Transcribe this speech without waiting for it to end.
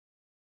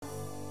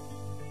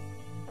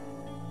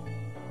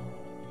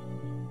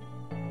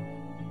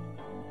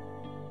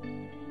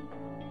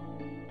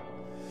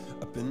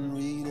I've been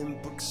reading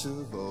books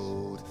of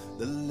old,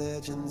 the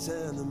legends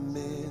and the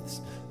myths,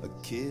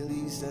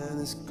 Achilles and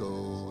his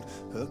gold,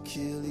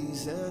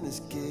 Hercules and his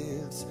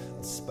gifts,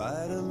 and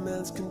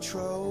Spider-Man's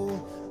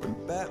control, and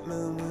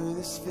Batman with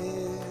his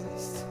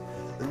fists.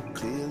 And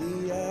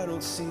clearly I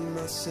don't see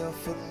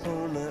myself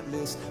upon that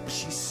list. But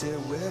she said,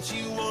 where'd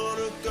you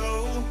wanna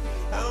go?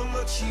 How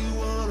much you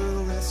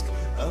wanna risk?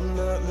 I'm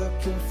not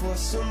looking for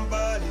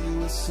somebody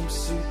with some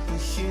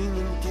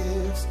superhuman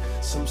gifts,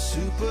 some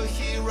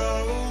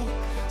superhero,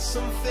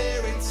 some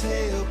fairy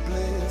tale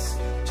bliss.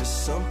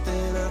 Just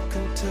something I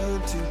can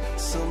turn to,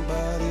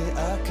 somebody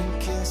I can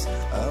kiss.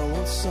 I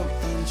want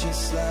something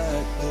just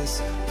like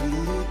this.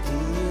 Do-do-do,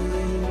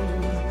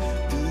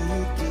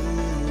 do-do-do.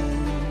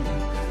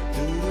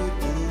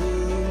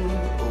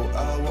 Oh,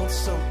 I want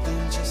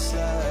something just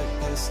like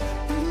this.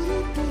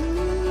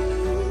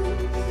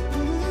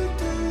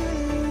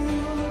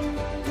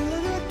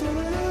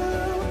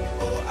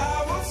 Oh,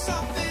 I want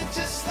something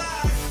just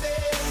like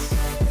this.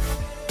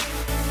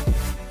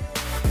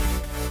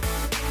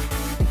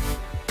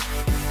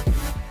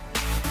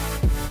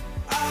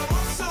 I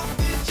want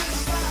something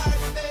just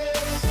like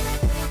this.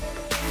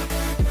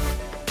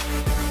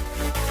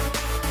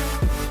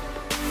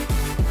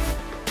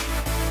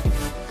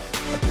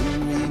 I've been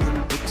reading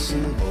books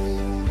of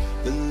old,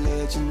 the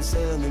legends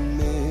and the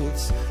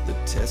myths, the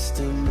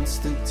testaments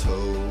they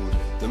told,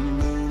 the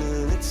moon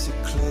and its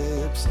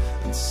eclipse,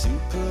 and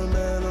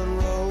Superman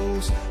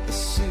unrolls a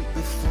suit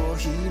before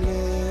he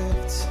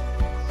lived.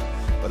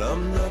 But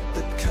I'm not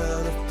the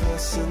kind of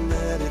person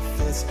that it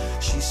fits.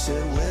 She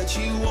said, where'd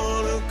you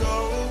wanna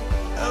go?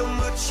 How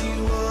much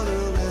you wanna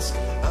risk?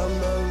 I'm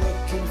not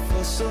looking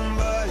for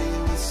somebody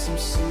with some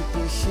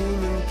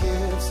superhuman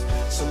gifts,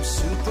 some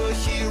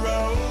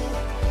superhero,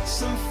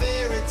 some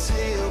fairy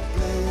tale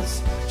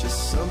bliss.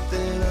 Just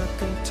something I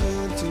can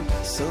turn to,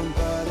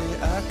 somebody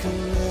I can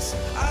miss.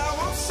 I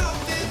want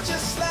something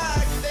just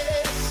like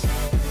this.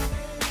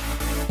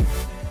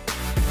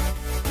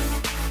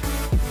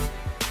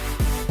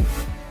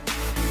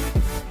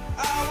 I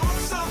want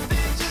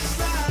something just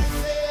like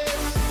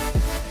this.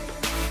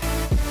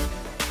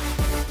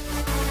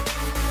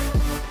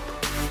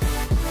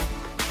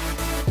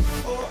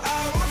 Oh,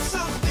 I want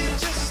something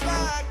just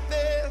like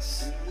this.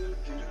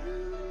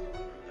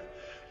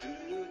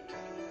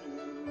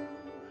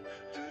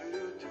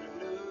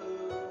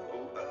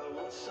 Oh, I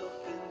want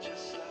something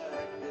just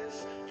like this.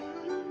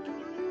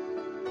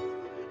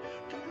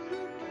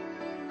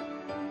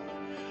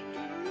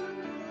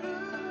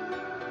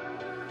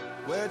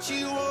 Where'd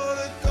you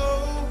wanna go?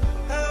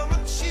 How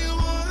much you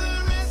wanna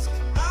risk?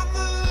 I'm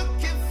not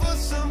looking for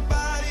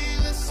somebody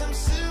with some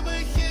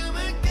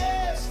superhuman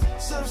gifts,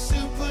 some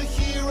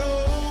superhero,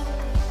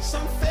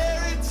 some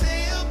fairy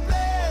tale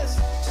bliss.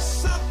 Just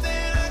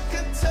something I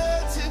can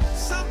turn to,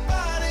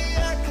 somebody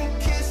I can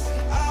kiss.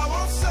 I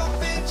want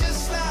something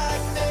just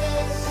like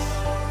this.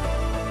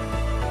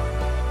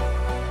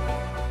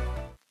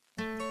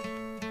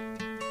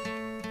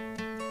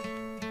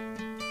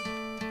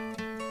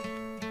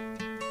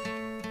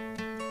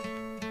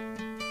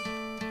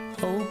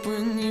 Hope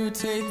when you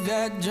take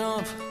that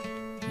jump,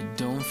 you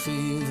don't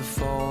feel the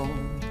fall.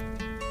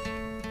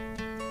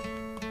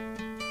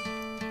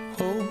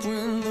 Hope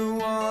when the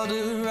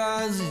water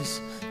rises,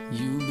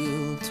 you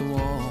built a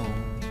wall.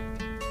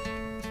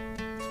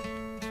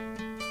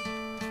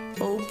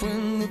 Hope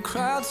when the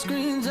crowd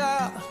screams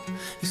out,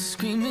 you're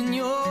screaming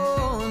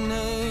your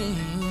name.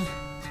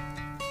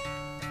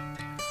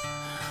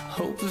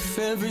 Hope if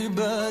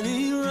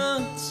everybody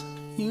runs,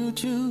 you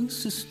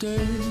choose to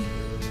stay.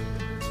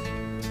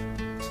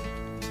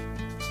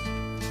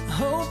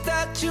 Hope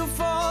that you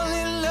fall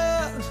in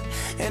love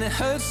and it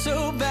hurts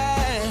so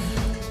bad.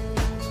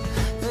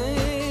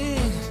 Hey,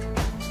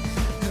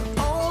 the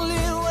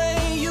only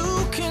way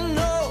you can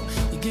know,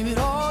 you give it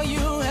all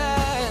you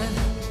had.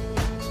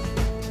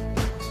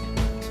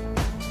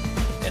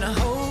 And I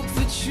hope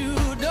that you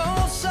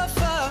don't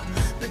suffer,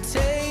 but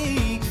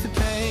take the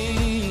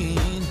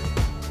pain.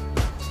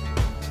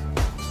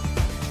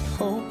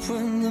 Hope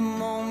when the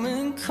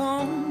moment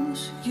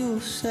comes,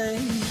 you'll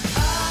say,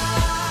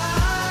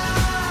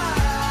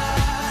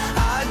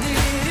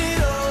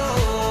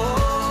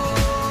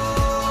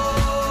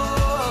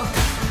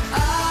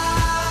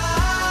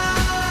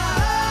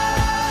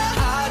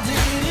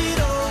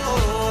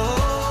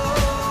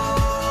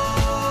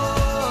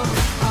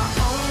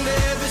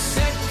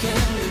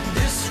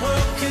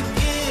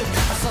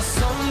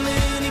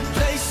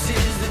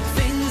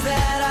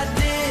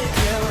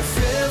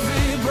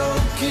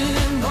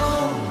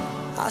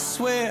 I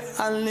swear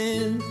I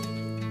lived.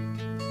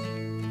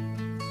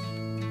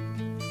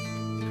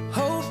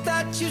 Hope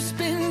that you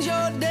spend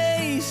your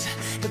days,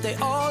 but they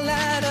all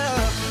add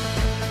up.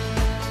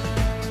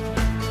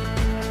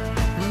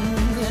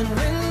 And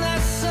when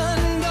that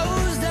sun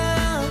goes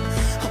down,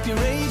 hope you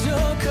raise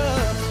your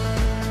cup.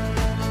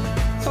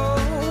 Oh,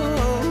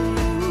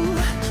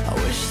 I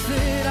wish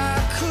that I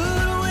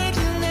could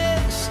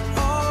witness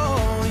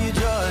all your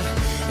joy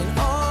and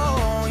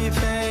all your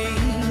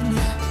pain.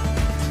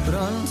 But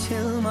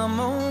until my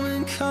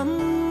moment comes,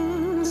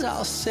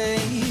 say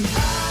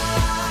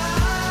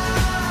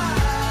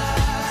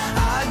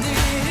I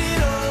did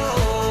it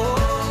all.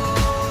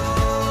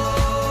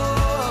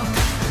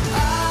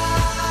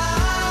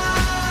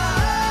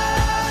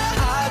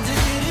 I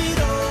did it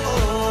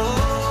all.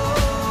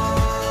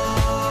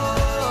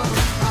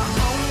 I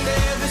owned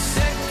every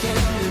second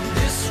that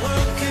this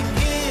world could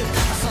give.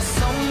 I saw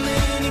so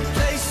many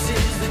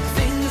places, the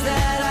things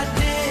that I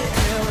did,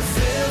 and with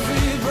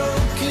every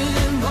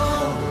broken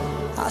bone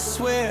I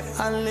swear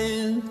I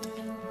lived.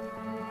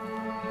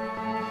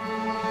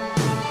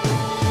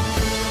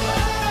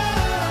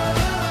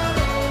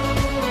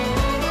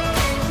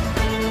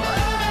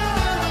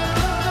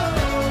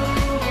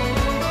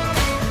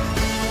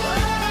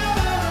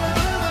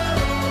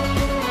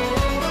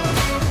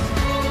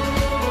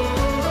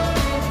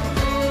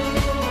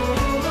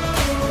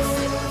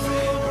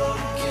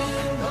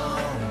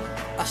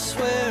 I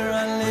swear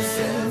I lived.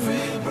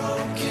 Every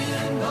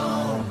broken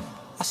bone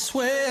I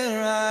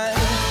swear I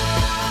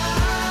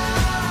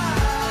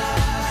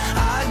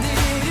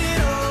did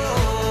it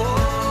all.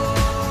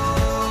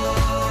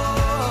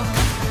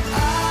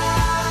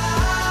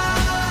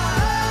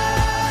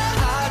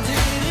 I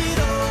did it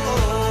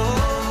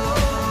all.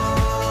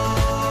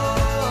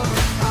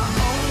 I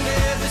owned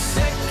every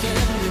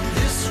second that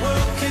this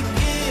world could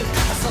give. I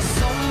saw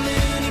so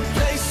many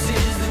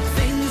places, the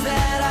things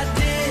that I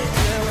did,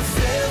 and with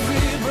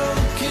every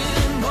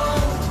broken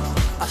bone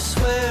I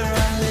swear I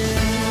lived.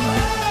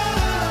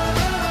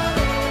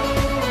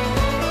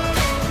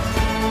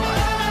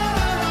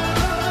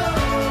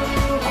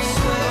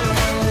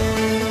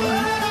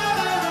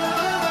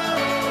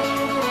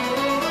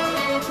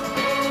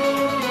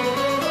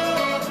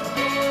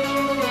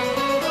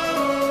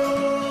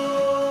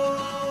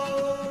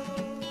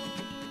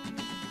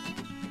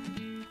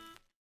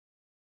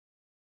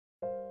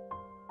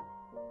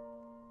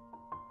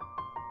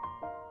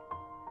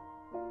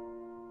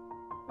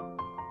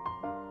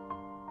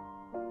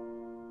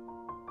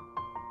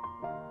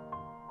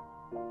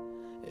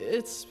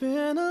 It's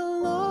been a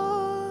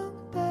long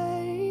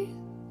day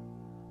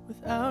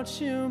without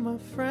you, my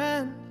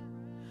friend,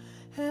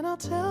 and I'll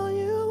tell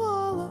you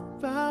all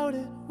about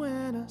it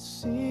when I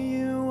see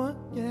you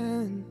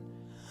again.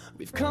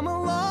 We've come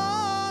a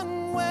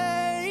long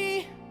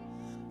way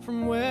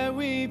from where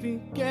we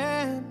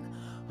began.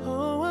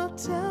 Oh, I'll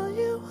tell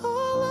you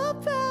all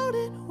about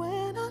it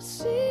when I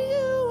see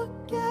you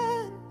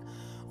again.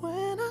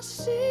 When I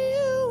see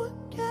you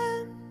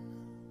again.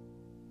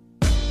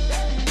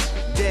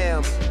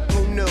 Damn,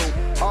 who knew?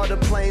 All the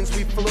planes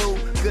we flew,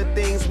 good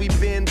things we've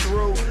been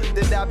through.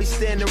 That I'll be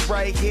standing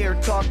right here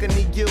talking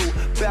to you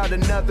about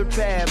another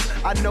path.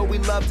 I know we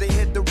love to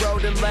hit the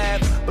road and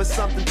laugh, but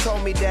something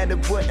told me that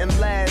it wouldn't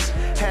last.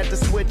 Had to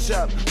switch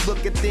up,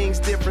 look at things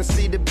different,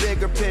 see the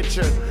bigger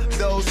picture.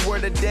 Those were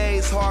the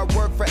days, hard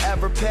work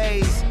forever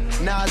pays.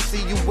 Now I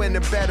see you in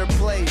a better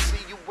place.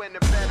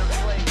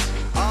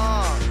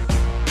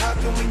 How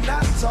can we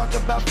not talk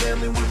about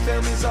family when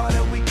family's all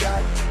that we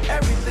got?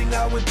 Everything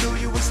I went through,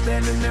 you were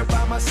standing there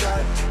by my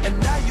side, and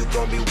now you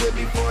gon' be with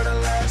me for the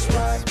last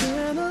ride. It's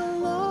been a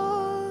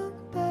long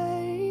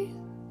day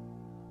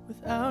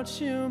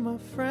without you, my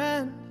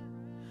friend,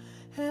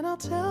 and I'll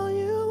tell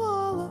you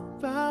all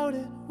about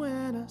it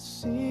when I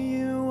see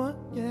you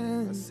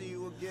again.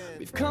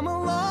 We've come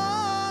a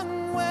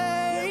long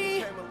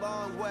way,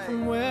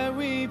 from where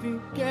we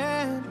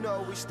began. You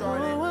know we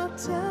started. Oh, I'll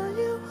tell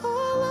you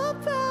all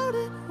about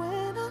it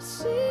when I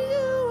see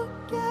you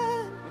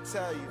again. Let me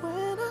tell you.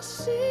 When I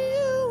see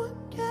you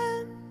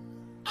again.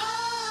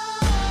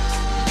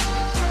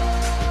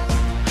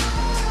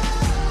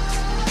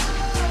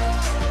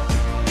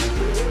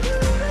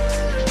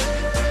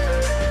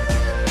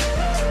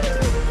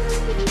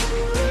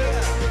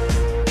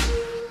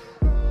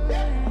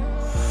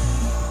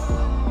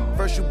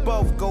 First you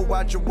both go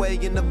out your way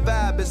and the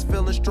vibe is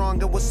feeling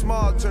strong. And what's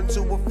small turn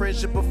to a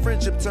friendship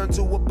turn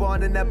to a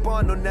bond, and that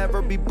bond will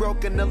never be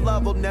broken. The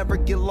love will never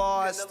get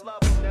lost.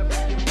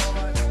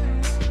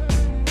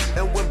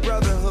 And when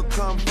brotherhood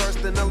come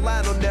first, then the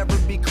line will never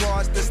be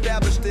crossed.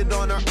 Established it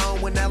on our own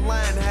when that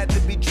line had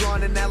to be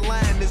drawn, and that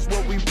line is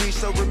what we reach.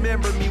 So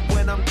remember me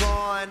when I'm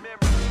gone.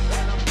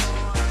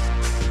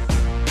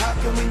 How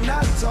can we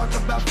not talk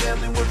about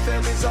family when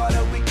family's all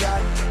that we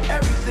got?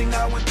 Everything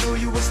I went through,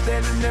 you were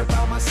standing there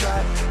by my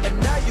side, and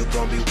now you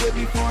gon' be with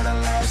me for the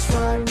last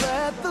ride.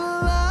 Let the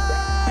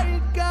light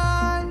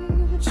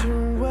guide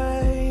your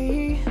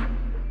way.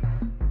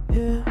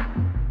 Yeah.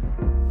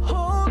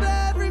 Hold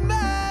every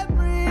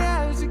memory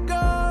as you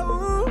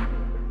go,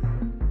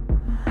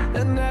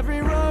 and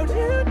every road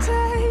you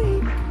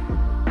take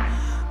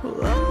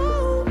will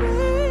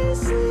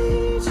always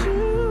lead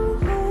you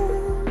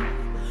home.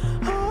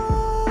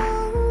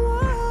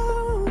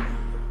 Oh,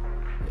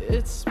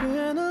 it's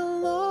been a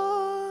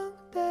long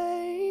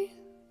day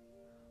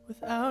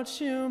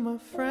without you, my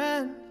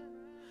friend,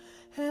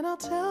 and I'll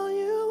tell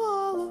you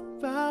all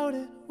about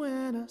it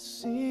when I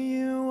see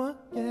you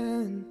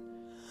again.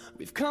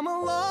 We've come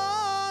a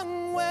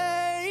long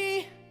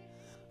way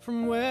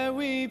from where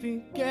we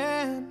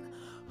began.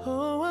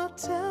 Oh, I'll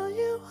tell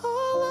you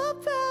all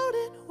about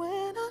it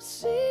when I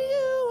see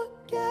you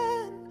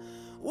again.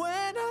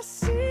 When I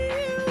see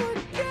you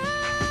again.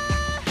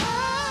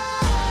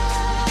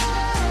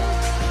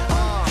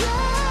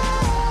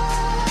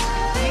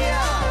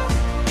 Yeah.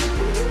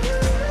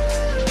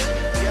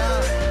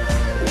 Yeah.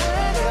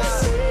 When I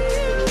see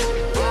you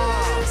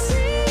again,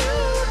 see you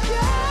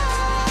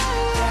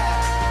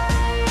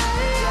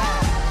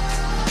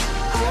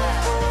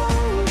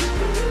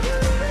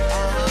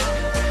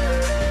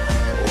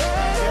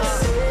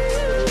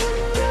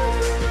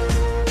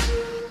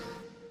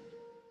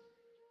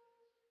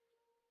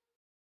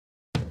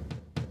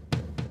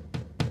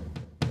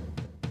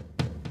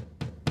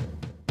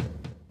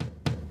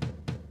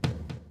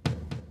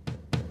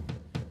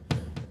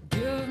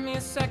Give me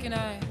a second,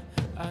 I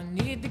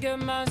need to get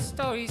my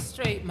story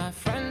straight. My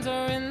friends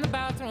are in the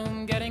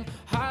bathroom getting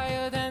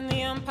higher than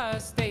the Empire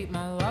State.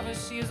 My lover,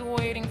 she is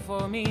waiting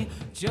for me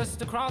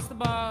just across the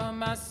bar.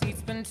 My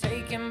seat's been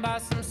taken by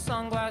some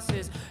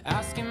sunglasses,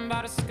 asking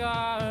about a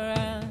scar.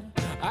 And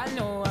I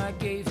know I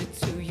gave it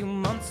to you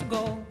months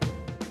ago.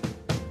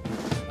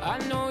 I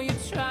know you're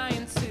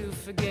trying to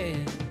forget,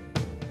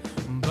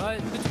 but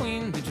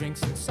between the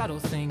drinks and subtle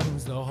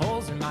things, the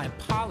holes in my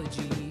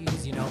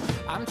apologies, you know,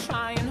 I'm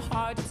trying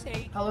hard to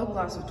take. Hello,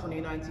 class of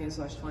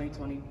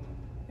 2019/2020.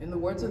 In the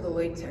words of the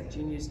late tech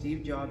genius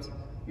Steve Jobs,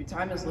 your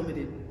time is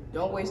limited.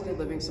 Don't waste it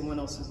living someone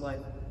else's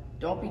life.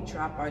 Don't be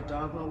trapped by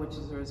dogma, which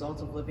is the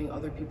result of living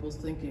other people's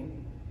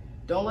thinking.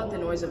 Don't let the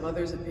noise of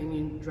others'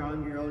 opinion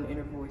drown your own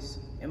inner voice.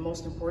 And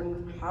most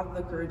important, have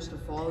the courage to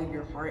follow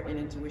your heart and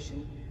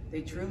intuition.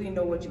 They truly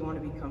know what you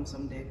want to become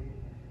someday.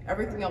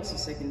 Everything else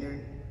is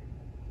secondary.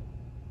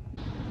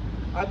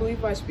 I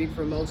believe I speak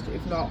for most,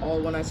 if not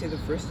all, when I say the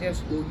first day of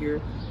school here,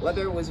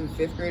 whether it was in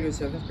 5th grade or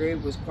 7th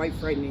grade, was quite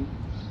frightening.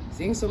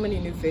 Seeing so many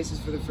new faces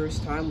for the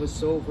first time was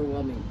so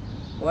overwhelming.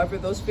 However,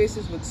 those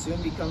faces would soon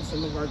become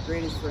some of our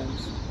greatest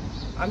friends.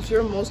 I'm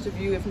sure most of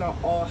you, if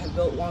not all, have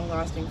built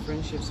long-lasting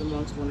friendships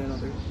amongst one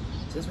another,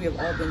 since we have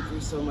all been through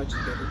so much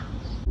together.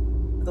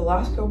 The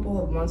last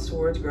couple of months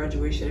towards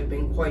graduation have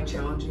been quite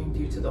challenging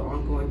due to the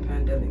ongoing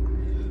pandemic.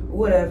 Who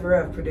would ever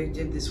have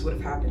predicted this would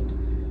have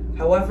happened?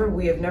 However,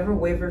 we have never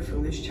wavered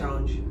from this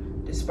challenge.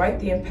 Despite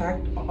the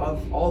impact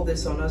of all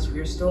this on us,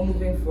 we are still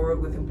moving forward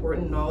with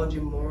important knowledge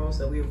and morals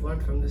that we have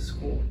learned from this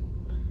school.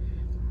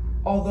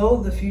 Although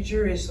the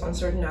future is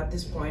uncertain at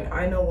this point,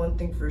 I know one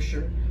thing for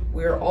sure.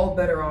 We are all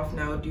better off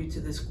now due to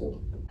this school.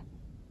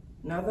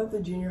 Now that the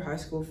junior high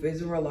school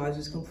phase of our lives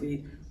is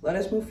complete, let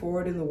us move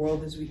forward in the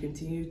world as we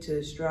continue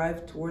to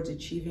strive towards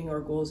achieving our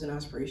goals and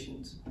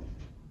aspirations.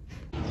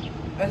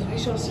 As we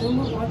shall soon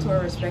move on to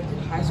our respective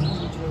high school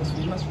rituals,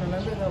 we must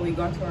remember that we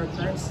got to our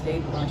current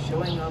state by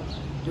showing up,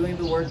 doing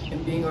the work,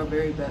 and being our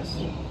very best.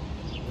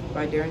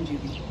 By Darren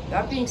Juby.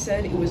 That being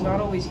said, it was not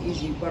always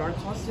easy, but our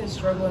constant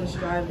struggle and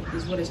strive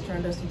is what has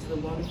turned us into the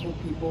wonderful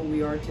people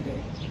we are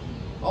today.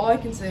 All I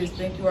can say is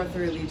thank you,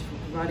 Arthur Leach, for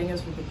providing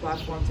us with a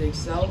platform to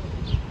excel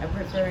and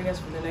preparing us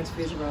for the next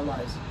phase of our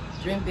lives.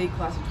 Dream big,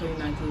 class of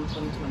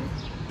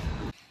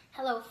 2019-2020.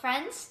 Hello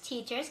friends,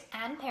 teachers,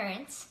 and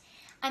parents.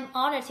 I'm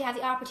honored to have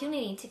the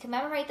opportunity to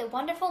commemorate the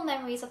wonderful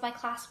memories of my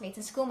classmates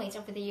and schoolmates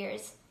over the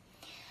years.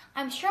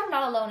 I'm sure I'm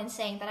not alone in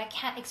saying that I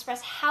can't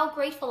express how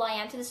grateful I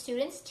am to the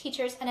students,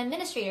 teachers, and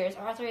administrators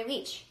of Arthur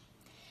Leach.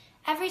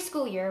 Every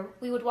school year,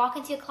 we would walk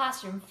into a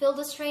classroom filled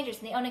with strangers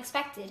and the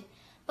unexpected,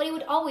 but it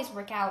would always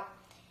work out.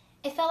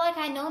 It felt like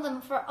I'd known them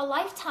for a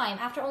lifetime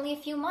after only a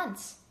few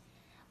months.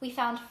 We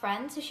found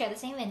friends who share the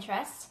same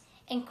interests,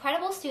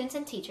 incredible students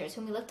and teachers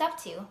whom we looked up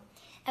to,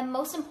 and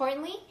most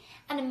importantly,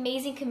 an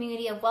amazing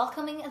community of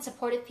welcoming and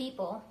supportive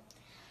people.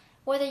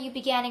 Whether you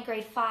began in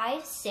grade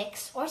 5,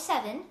 6, or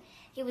 7,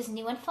 it was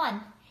new and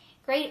fun.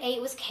 Grade 8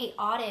 was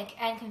chaotic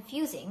and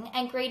confusing,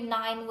 and grade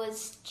 9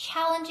 was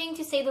challenging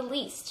to say the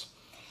least.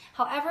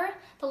 However,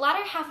 the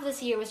latter half of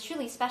this year was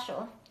truly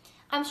special.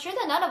 I'm sure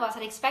that none of us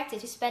had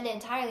expected to spend it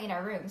entirely in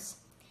our rooms.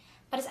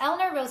 But as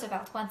Eleanor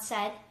Roosevelt once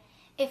said,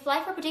 if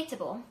life were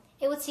predictable,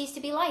 it would cease to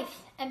be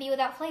life and be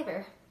without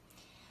flavor.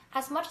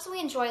 As much as we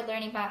enjoyed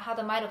learning about how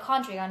the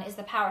mitochondrion is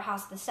the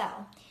powerhouse of the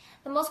cell,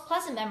 the most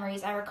pleasant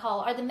memories I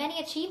recall are the many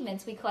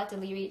achievements we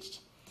collectively reached.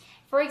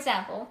 For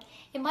example,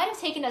 it might have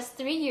taken us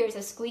 3 years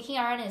of squeaking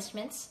our own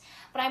instruments,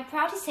 but I'm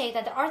proud to say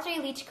that the Arthur A.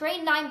 Leach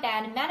Grade 9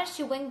 band managed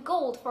to win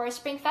gold for our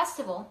spring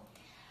festival.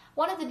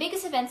 One of the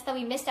biggest events that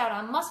we missed out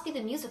on must be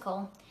the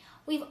musical.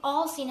 We've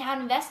all seen how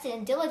invested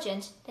and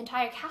diligent the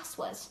entire cast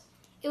was.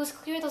 It was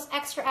clear those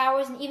extra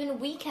hours and even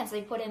weekends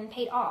they put in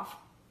paid off.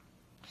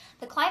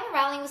 The climate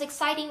rallying was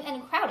exciting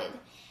and crowded.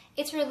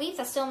 It's a relief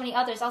that so many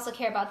others also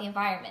care about the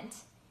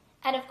environment.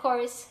 And of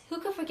course, who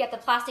could forget the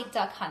plastic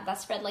duck hunt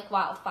that spread like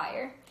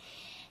wildfire?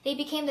 They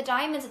became the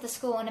diamonds of the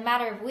school in a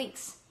matter of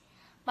weeks.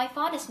 My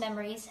fondest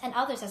memories, and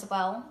others as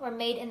well, were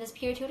made in this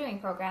peer tutoring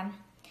program.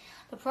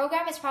 The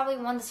program is probably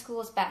one of the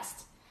school's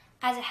best,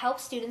 as it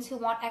helps students who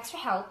want extra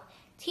help,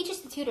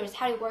 teaches the tutors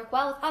how to work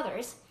well with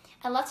others,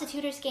 and lets the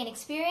tutors gain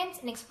experience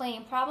in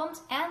explaining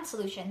problems and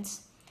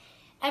solutions.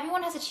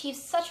 Everyone has achieved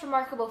such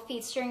remarkable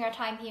feats during our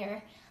time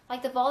here,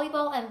 like the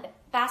volleyball and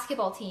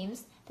basketball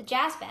teams, the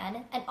jazz band,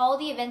 and all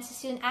the events the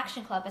Student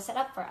Action Club has set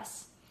up for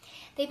us.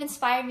 They've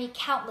inspired me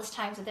countless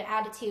times with their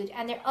attitude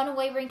and their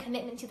unwavering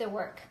commitment to their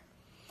work.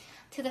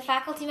 To the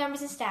faculty members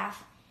and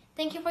staff,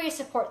 thank you for your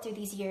support through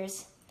these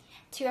years.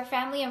 To our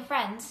family and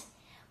friends,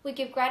 we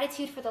give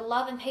gratitude for the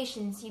love and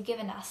patience you've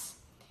given us.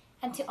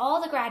 And to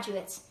all the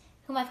graduates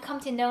whom I've come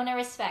to know and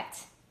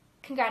respect,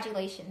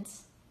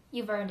 congratulations.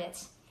 You've earned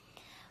it.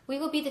 We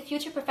will be the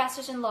future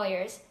professors and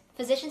lawyers,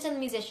 physicians and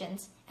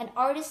musicians, and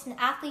artists and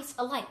athletes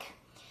alike.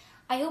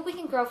 I hope we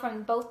can grow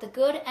from both the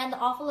good and the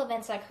awful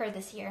events that occurred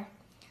this year.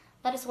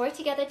 Let us work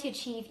together to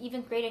achieve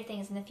even greater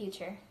things in the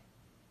future.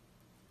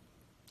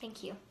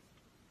 Thank you.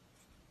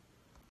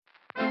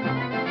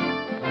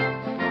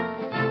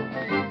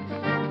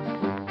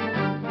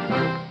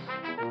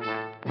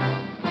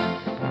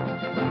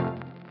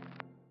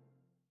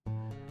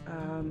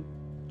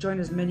 Join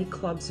as many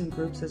clubs and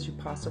groups as you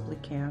possibly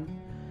can,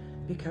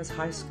 because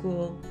high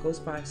school goes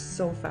by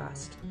so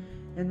fast.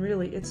 And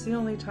really, it's the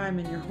only time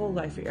in your whole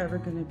life you're ever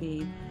going to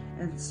be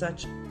in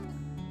such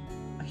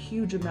a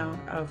huge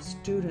amount of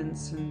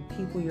students and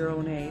people your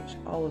own age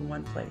all in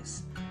one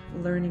place,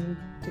 learning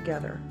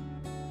together.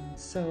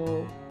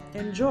 So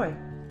enjoy.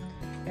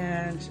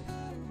 And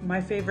my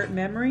favorite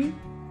memory,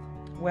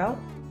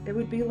 well, it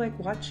would be like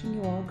watching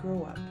you all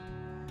grow up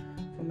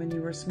from when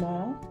you were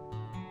small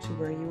to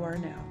where you are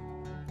now.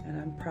 And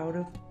I'm proud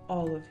of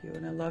all of you,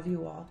 and I love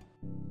you all.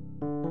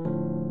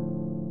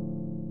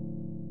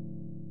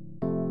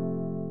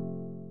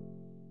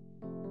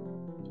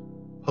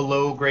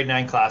 Hello, grade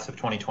 9 class of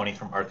 2020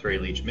 from Arthur A.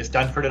 Leach. Miss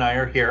Dunford and I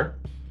are here,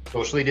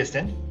 socially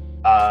distant.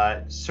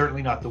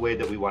 Certainly not the way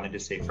that we wanted to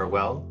say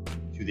farewell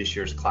to this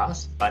year's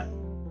class, but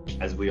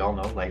as we all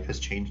know, life has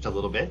changed a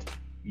little bit.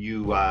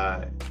 You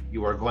are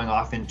going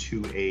off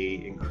into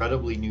a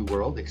incredibly new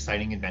world,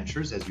 exciting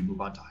adventures as you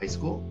move on to high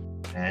school.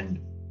 And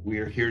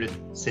we're here to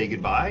say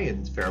goodbye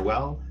and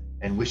farewell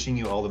and wishing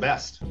you all the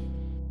best.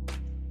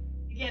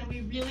 Again, we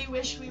really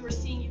wish we were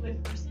seeing you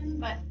in person,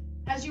 but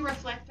as you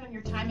reflect on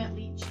your time at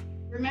Leach,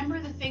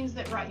 remember the things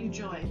that brought you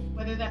joy,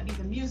 whether that be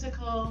the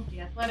musical, the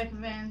athletic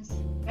events,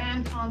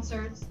 band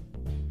concerts,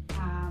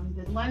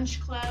 the lunch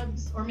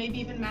clubs, or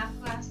maybe even math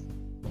class.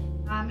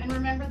 And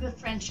remember the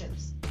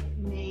friendships that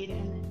you made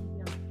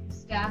and the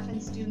staff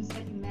and students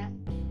that you met.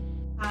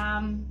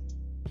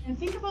 And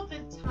think about the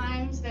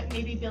times that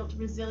maybe built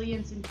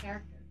resilience and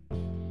character.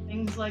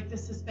 Things like the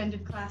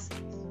suspended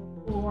classes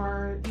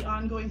or the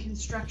ongoing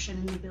construction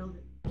in the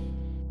building.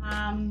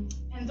 And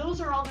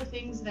those are all the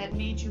things that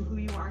made you who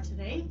you are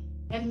today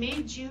and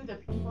made you the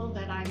people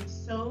that I'm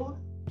so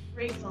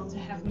grateful to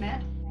have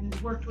met and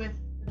worked with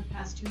for the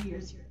past 2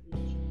 years here at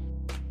Leach.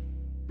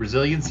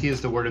 Resiliency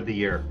is the word of the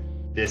year.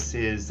 This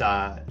is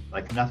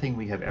like nothing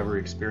we have ever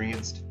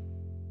experienced.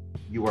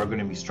 You are going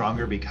to be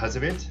stronger because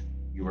of it.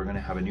 You are going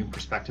to have a new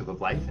perspective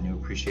of life, a new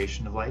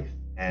appreciation of life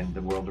and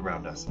the world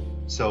around us.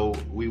 So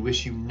we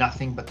wish you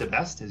nothing but the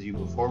best as you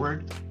move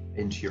forward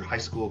into your high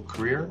school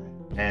career.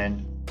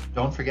 And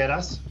don't forget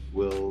us.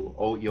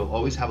 You'll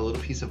always have a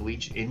little piece of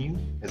Leach in you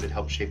as it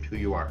helps shape who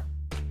you are.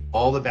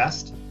 All the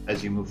best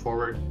as you move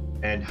forward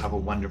and have a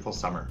wonderful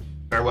summer.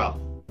 Farewell.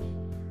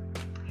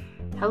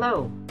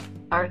 Hello,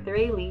 Arthur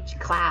A. Leach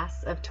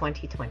class of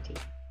 2020.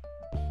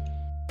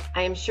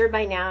 I am sure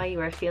by now you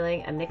are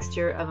feeling a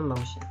mixture of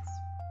emotions.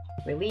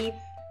 Relief,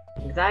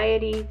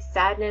 anxiety,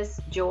 sadness,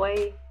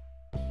 joy,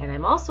 and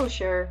I'm also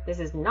sure this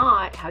is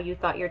not how you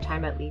thought your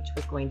time at Leach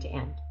was going to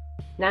end.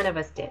 None of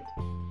us did.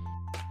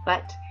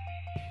 But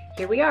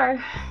here we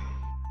are.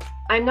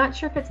 I'm not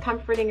sure if it's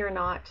comforting or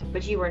not,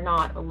 but you are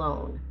not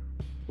alone.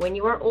 When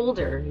you are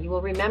older, you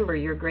will remember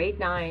your grade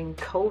 9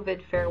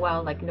 COVID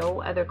farewell like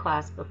no other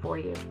class before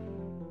you.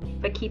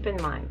 But keep in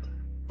mind,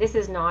 this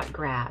is not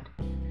grad.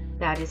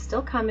 That is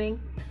still coming,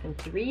 and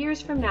 3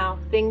 years from now,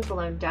 things will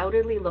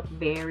undoubtedly look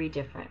very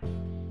different.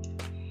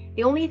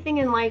 The only thing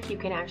in life you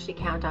can actually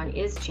count on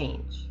is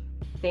change.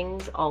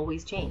 Things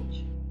always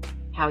change.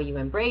 How you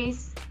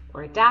embrace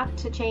or adapt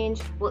to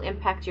change will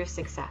impact your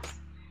success,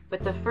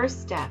 but the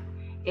first step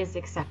is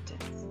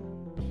acceptance.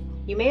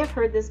 You may have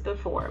heard this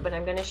before, but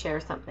I'm going to share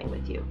something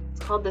with you.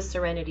 It's called the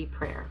Serenity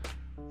Prayer.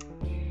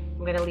 I'm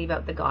going to leave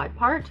out the God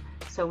part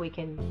so we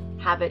can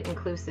have it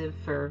inclusive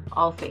for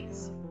all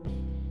faiths.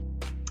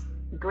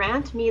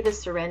 Grant me the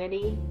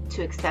serenity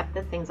to accept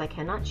the things I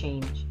cannot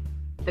change,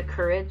 the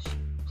courage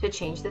to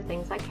change the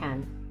things I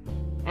can,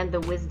 and the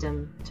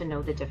wisdom to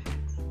know the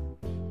difference.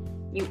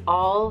 You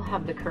all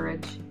have the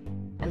courage,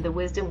 and the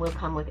wisdom will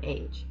come with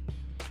age.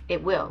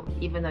 It will,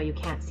 even though you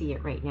can't see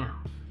it right now.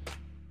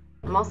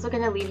 I'm also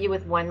going to leave you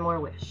with one more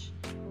wish.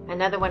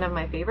 Another one of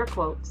my favorite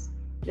quotes,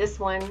 this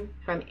one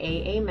from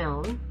A.A.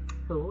 Milne,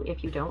 who,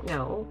 if you don't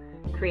know,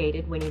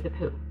 created Winnie the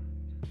Pooh.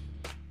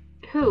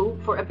 Who,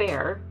 for a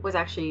bear, was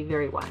actually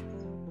very wise.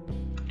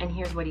 And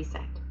here's what he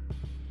said.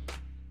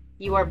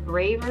 You are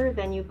braver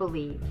than you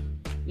believe,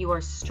 you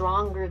are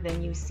stronger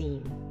than you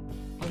seem,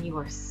 and you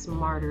are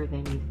smarter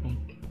than you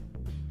think.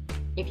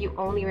 If you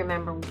only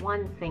remember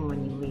one thing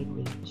when you leave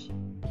Leach,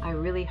 I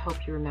really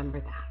hope you remember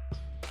that.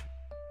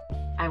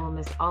 I will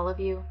miss all of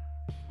you,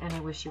 and I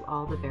wish you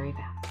all the very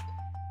best.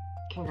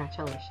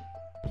 Congratulations.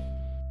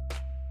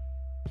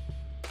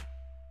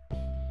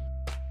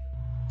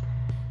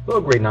 Hello,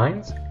 grade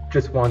 9s.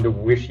 Just wanted to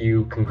wish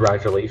you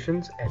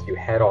congratulations as you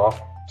head off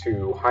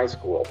to high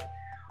school.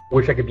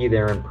 Wish I could be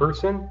there in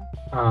person,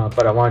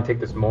 but I want to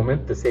take this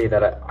moment to say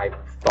that I've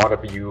thought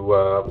of you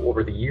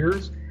over the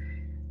years.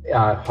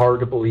 Hard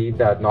to believe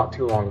that not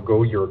too long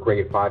ago you were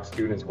grade 5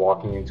 students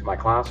walking into my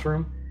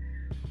classroom.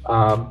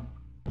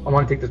 I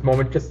want to take this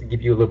moment just to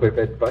give you a little bit of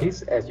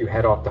advice as you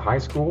head off to high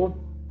school.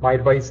 My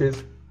advice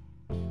is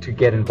to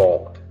get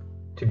involved,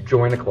 to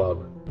join a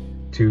club,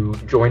 to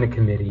join a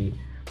committee,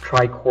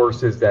 try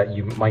courses that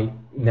you might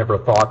never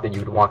thought that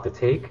you'd want to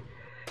take.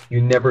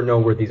 You never know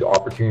where these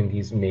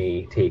opportunities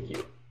may take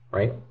you,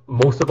 right?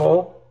 Most of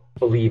all,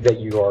 believe that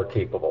you are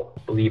capable,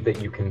 believe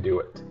that you can do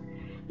it.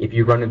 If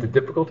you run into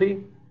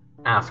difficulty,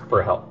 ask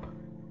for help,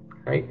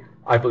 right?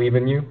 I believe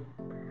in you.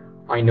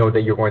 I know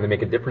that you're going to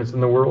make a difference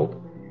in the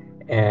world,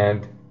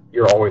 and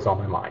you're always on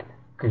my mind.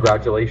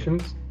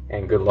 Congratulations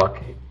and good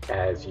luck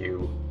as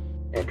you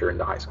enter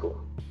into high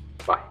school.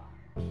 Bye.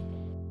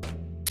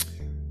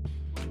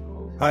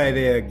 Hi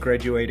there,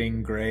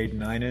 graduating grade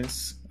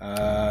 9ers.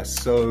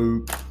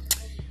 So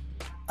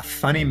a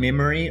funny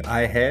memory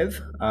I have,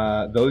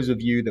 those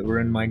of you that were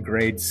in my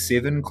grade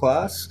 7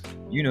 class,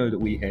 you know that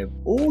we have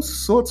all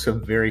sorts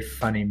of very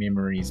funny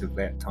memories of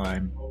that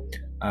time.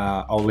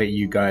 I'll let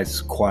you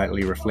guys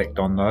quietly reflect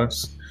on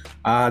those.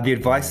 The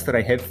advice that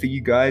I have for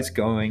you guys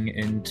going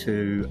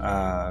into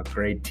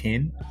grade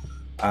 10,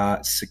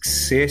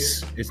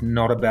 success is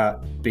not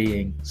about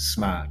being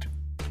smart.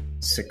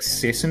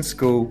 Success in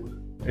school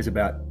is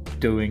about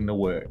doing the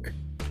work.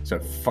 So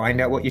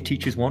find out what your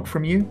teachers want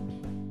from you,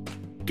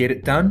 get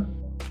it done,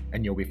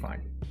 and you'll be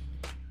fine.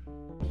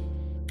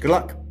 Good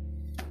luck.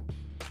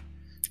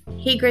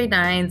 Hey grade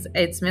 9s,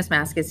 it's Miss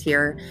Mascus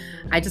here.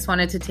 I just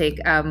wanted to take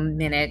a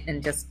minute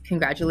and just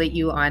congratulate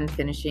you on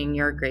finishing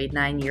your grade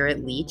 9 year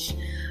at Leach.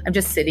 I'm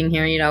just sitting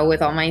here, you know,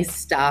 with all my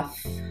stuff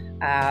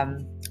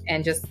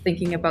and just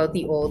thinking about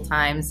the old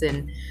times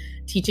and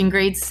teaching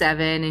grade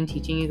 7 and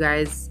teaching you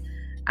guys,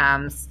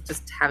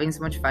 just having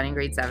so much fun in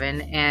grade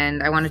 7.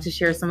 And I wanted to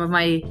share some of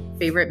my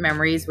favorite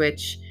memories,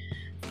 which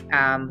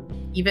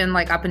even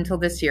like up until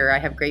this year, I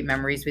have great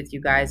memories with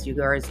you guys. You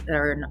guys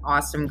are an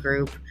awesome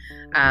group.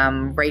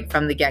 Right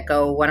from the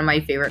get-go, one of my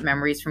favorite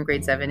memories from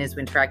grade 7 is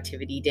winter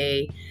activity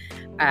day.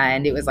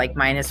 And it was like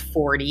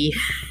 -40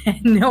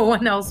 and no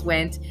one else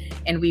went.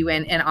 And we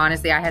went, and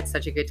honestly, I had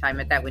such a good time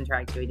at that winter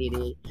activity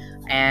day.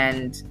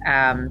 And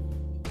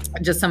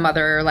just some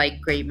other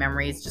like great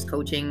memories, just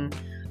coaching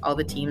all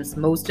the teams.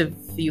 Most of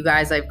you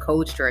guys I've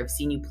coached, or I've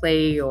seen you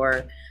play,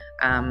 or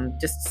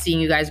just seeing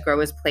you guys grow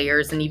as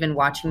players, and even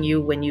watching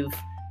you when you've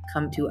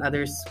come to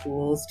other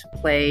schools to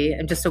play.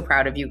 I'm just so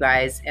proud of you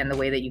guys and the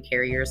way that you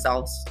carry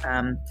yourselves.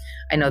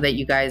 I know that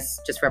you guys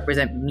just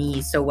represent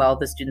me so well,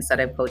 the students that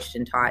I've coached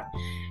and taught,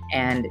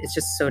 and it's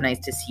just so nice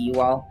to see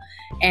you all.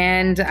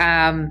 And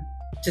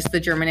just the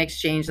German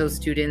exchange, those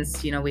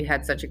students, you know, we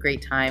had such a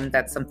great time.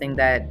 That's something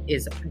that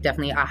is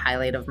definitely a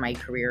highlight of my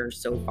career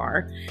so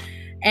far.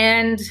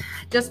 And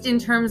just in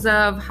terms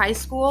of high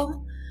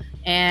school,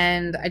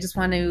 and I just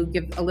want to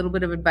give a little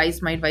bit of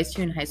advice. My advice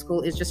to you in high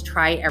school is just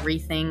try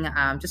everything.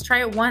 Just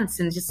try it once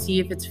and just see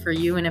if it's for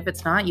you. And if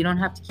it's not, you don't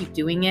have to keep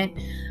doing it.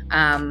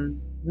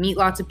 Meet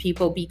lots of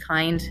people, be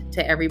kind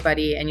to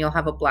everybody, and you'll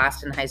have a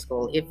blast in high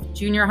school. If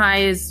junior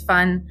high is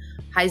fun,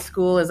 high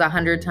school is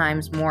 100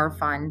 times more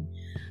fun.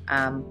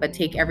 But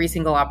take every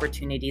single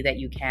opportunity that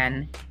you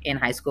can in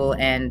high school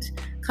and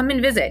come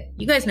and visit.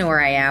 You guys know where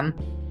I am.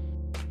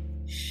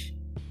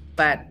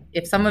 But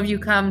if some of you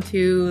come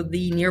to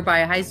the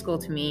nearby high school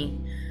to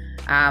me,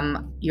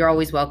 you're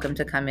always welcome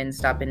to come in,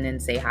 stop in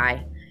and say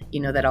hi.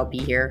 You know that I'll be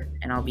here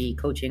and I'll be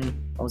coaching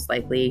most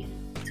likely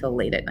till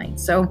late at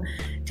night. So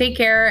take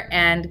care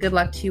and good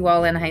luck to you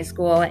all in high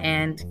school,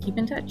 and keep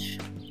in touch.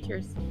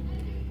 Cheers.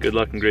 Good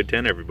luck in grade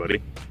 10,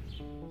 everybody.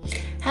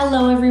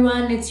 Hello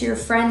everyone, it's your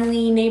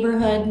friendly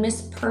neighborhood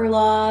Miss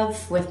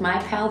Perlov with my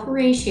pal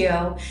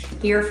Horatio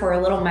here for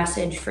a little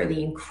message for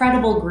the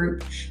incredible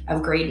group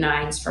of grade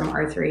 9s from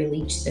Arthur A.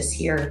 Leach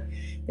this year.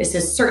 This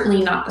is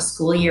certainly not the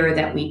school year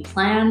that we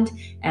planned,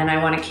 and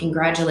I want to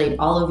congratulate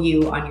all of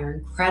you on your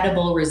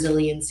incredible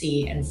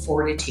resiliency and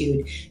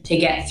fortitude to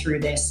get through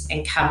this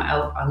and come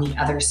out on the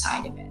other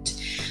side of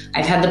it.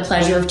 I've had the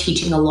pleasure of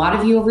teaching a lot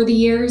of you over the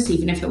years,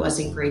 even if it was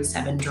in grade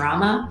 7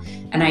 drama,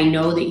 and I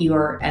know that you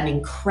are an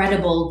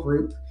incredible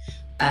group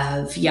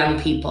of young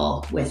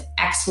people with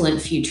excellent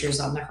futures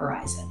on the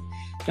horizon.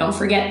 Don't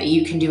forget that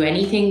you can do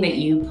anything that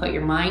you put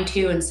your mind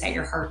to and set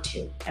your heart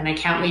to, and I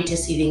can't wait to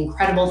see the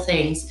incredible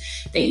things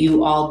that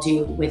you all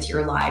do with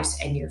your lives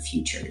and your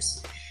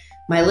futures.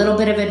 My little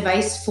bit of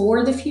advice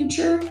for the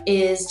future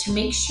is to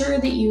make sure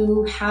that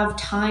you have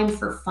time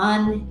for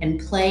fun and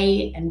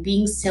play and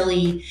being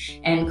silly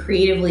and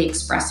creatively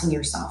expressing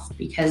yourself,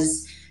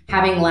 because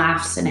having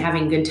laughs and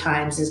having good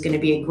times is going to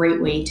be a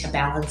great way to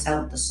balance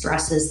out the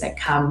stresses that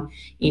come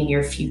in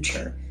your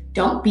future.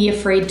 Don't be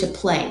afraid to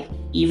play,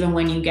 even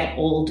when you get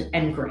old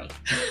and gray.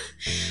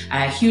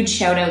 A huge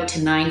shout out to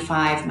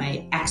 9-5,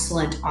 my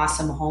excellent,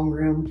 awesome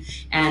homeroom,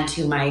 and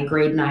to my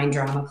grade 9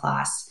 drama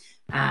class.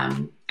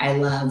 I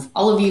love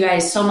all of you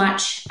guys so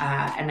much,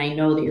 and I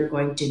know that you're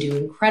going to do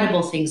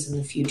incredible things in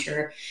the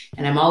future,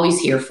 and I'm always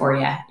here for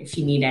you if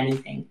you need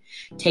anything.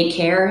 Take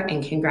care,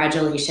 and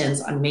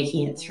congratulations on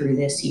making it through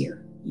this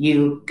year.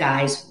 You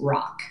guys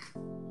rock.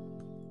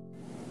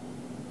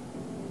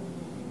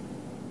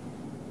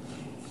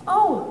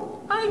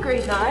 Oh, hi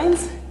grade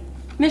 9s.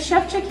 Miss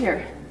Shevchik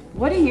here.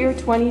 What a year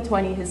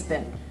 2020 has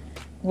been.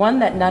 One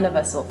that none of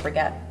us will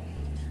forget.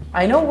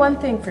 I know one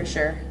thing for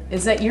sure,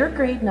 is that your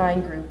grade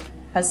 9 group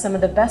has some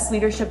of the best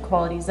leadership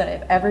qualities that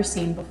I've ever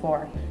seen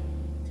before.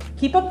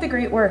 Keep up the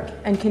great work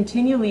and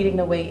continue leading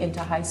the way into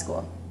high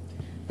school.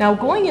 Now,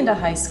 going into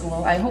high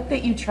school, I hope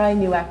that you try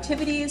new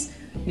activities,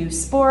 new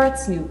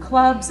sports, new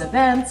clubs,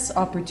 events,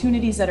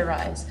 opportunities that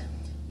arise.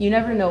 You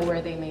never know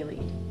where they may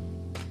lead.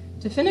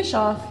 To finish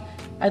off,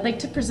 I'd like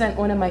to present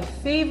one of my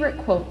favorite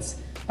quotes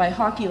by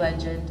hockey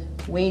legend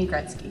Wayne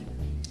Gretzky.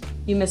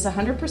 You miss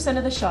 100%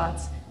 of the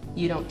shots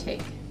you don't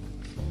take.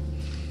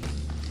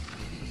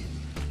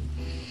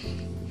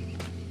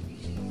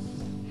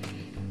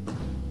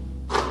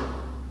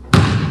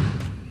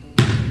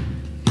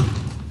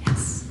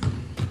 Yes.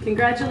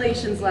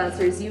 Congratulations,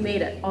 Lancers, you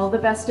made it. All the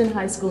best in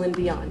high school and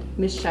beyond.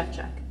 Miss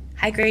Shevchuk.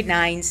 Hi, grade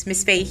 9s.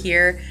 Miss Faye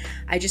here.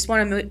 I just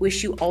want to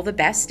wish you all the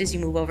best as you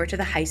move over to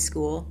the high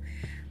school.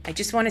 I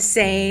just want to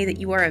say that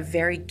you are a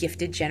very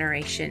gifted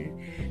generation.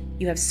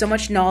 You have so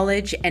much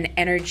knowledge and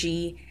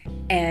energy,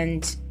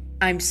 and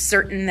I'm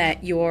certain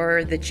that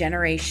you're the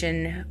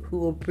generation who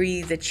will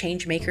be the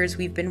change makers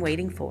we've been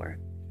waiting for.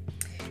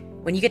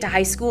 When you get to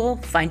high school,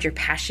 find your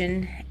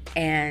passion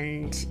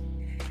and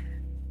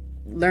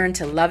learn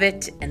to love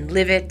it and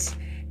live it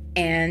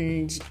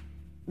and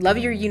love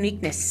your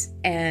uniqueness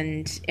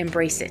and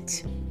embrace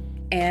it.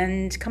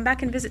 And come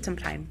back and visit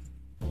sometime.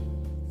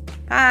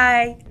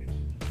 Bye.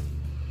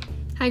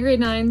 Hi grade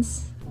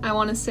 9s. I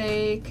want to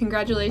say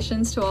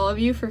congratulations to all of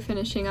you for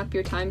finishing up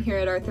your time here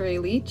at Arthur A.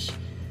 Leach.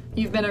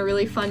 You've been a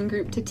really fun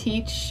group to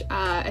teach.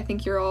 I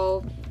think you're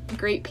all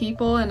great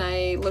people, and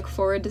I look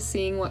forward to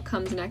seeing what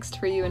comes next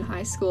for you in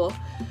high school.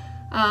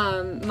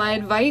 My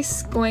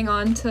advice going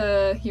on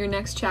to your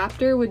next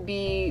chapter would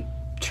be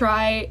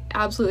try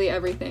absolutely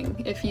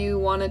everything. If you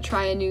want to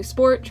try a new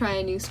sport, try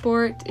a new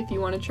sport. If you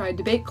want to try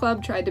debate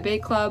club, try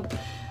debate club.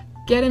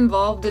 Get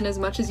involved in as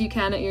much as you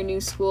can at your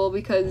new school,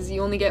 because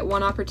you only get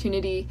one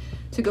opportunity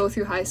to go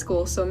through high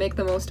school, so make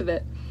the most of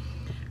it.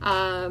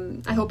 I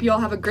hope you all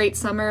have a great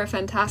summer, a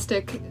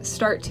fantastic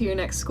start to your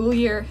next school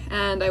year,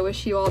 and I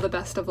wish you all the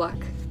best of luck.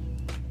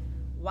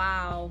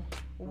 Wow,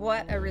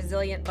 what a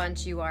resilient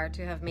bunch you are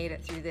to have made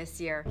it through this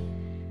year.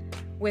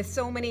 With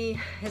so many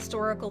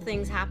historical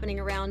things happening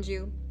around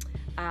you,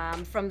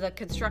 from the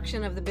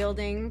construction of the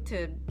building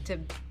to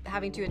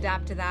having to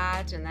adapt to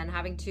that, and then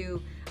having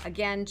to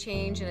again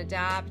change and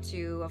adapt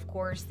to, of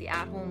course, the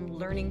at-home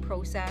learning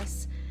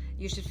process.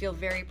 You should feel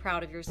very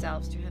proud of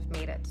yourselves to have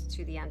made it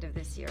to the end of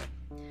this year.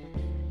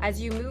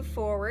 As you move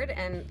forward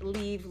and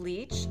leave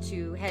Leach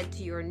to head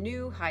to your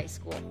new high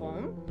school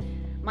home,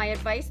 my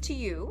advice to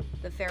you,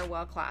 the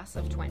farewell class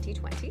of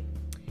 2020,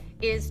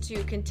 is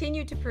to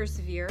continue to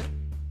persevere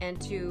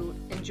and to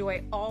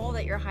enjoy all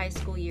that your high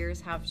school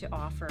years have to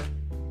offer.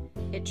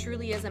 It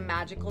truly is a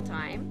magical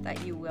time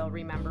that you will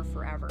remember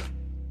forever.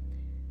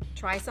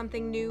 Try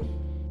something new,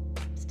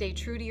 stay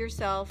true to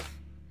yourself,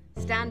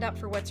 stand up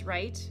for what's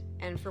right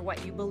and for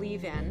what you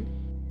believe in,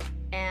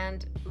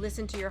 and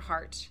listen to your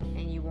heart,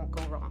 and you won't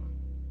go wrong.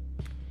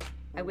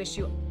 I wish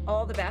you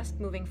all the best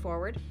moving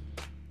forward,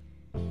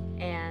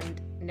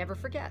 and never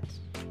forget,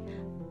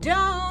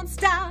 don't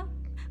stop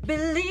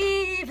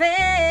believing.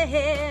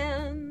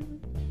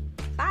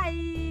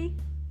 Bye.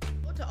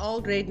 Hello to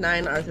all grade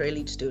 9 Arthur A.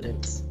 Leach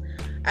students.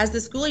 As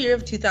the school year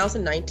of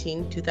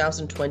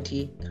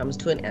 2019-2020 comes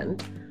to an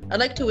end, I'd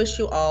like to wish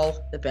you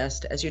all the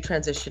best as you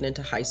transition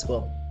into high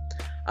school.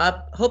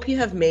 Hope you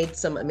have made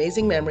some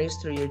amazing memories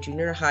through your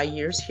junior high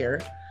years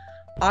here.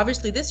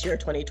 Obviously, this year,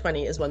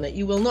 2020, is one that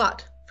you will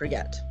not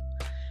forget.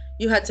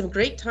 You had some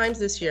great times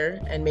this year,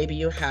 and maybe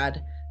you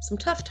had some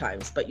tough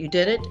times, but you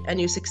did it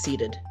and you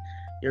succeeded.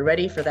 You're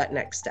ready for that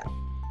next step.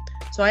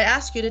 So I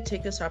ask you to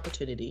take this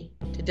opportunity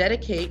to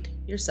dedicate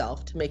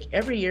yourself to make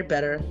every year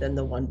better than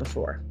the one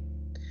before.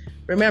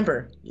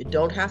 Remember, you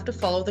don't have to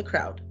follow the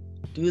crowd.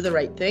 Do the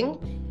right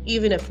thing,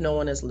 even if no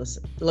one is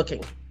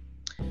looking.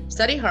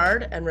 Study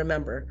hard and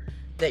remember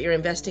that you're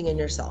investing in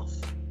yourself.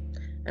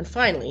 And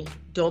finally,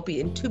 don't be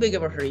in too big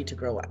of a hurry to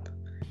grow up.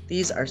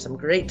 These are some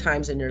great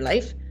times in your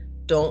life.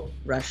 Don't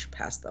rush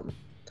past them.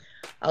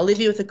 I'll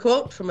leave you with a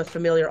quote from a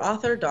familiar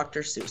author,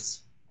 Dr. Seuss.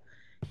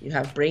 You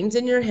have brains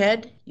in your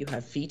head, you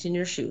have feet in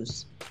your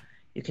shoes.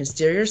 You can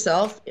steer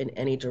yourself in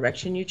any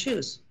direction you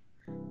choose.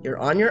 You're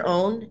on your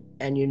own,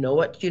 and you know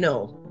what you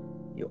know.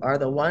 You are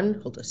the one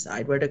who'll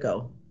decide where to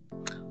go.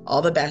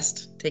 All the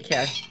best. Take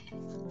care.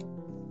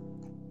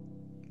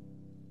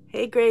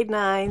 Hey, grade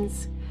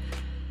 9s.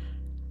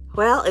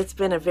 Well, it's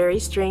been a very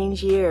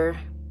strange year,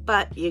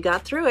 but you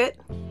got through it.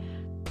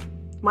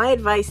 My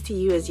advice to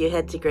you as you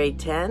head to grade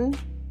 10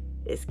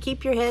 is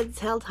keep your heads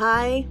held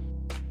high,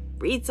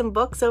 read some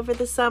books over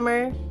the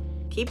summer,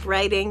 keep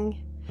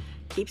writing,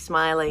 keep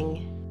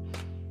smiling,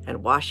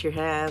 and wash your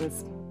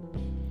hands.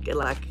 Good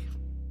luck.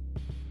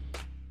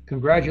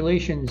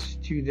 Congratulations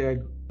to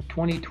the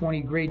 2020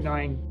 grade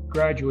 9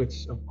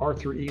 graduates of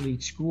Arthur A.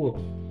 Leach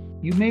School.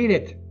 You made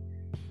it.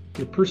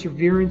 Your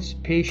perseverance,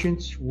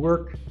 patience,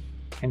 work,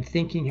 and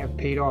thinking have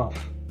paid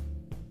off.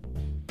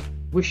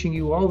 Wishing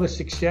you all the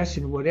success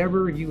in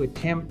whatever you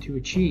attempt to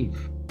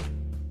achieve.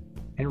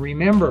 And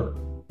remember,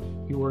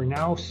 you are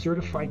now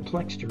certified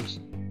Plexters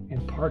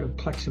and part of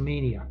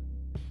Plexomania.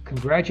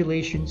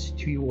 Congratulations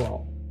to you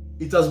all.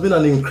 It has been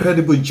an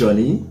incredible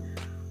journey,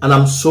 and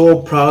I'm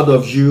so proud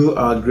of you,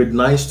 our grade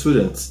 9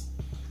 students.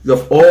 You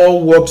have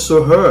all worked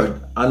so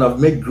hard and have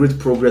made great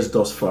progress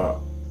thus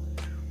far.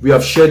 We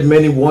have shared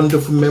many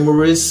wonderful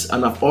memories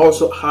and have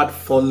also had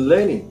fun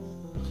learning.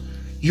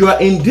 You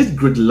are indeed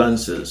great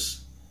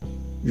lancers.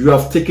 You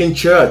have taken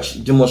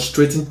charge,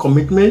 demonstrating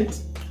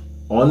commitment,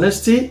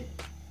 honesty,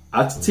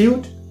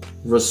 attitude,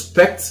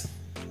 respect,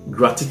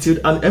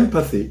 gratitude, and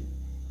empathy.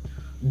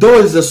 Though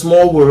it's a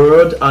small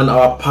world and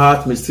our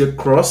path may still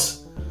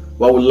cross,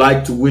 but I would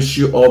like to wish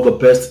you all the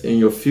best in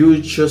your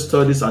future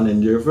studies and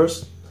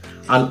endeavors,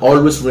 and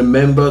always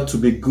remember to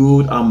be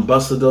good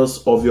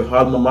ambassadors of your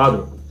alma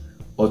mater,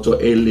 Arthur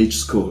A. Leach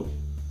School.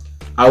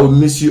 I will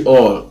miss you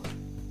all.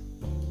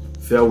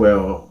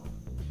 Farewell.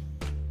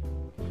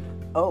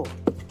 Oh,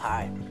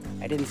 hi.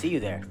 I didn't see you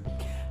there.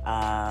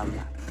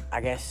 I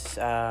guess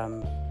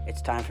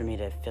it's time for me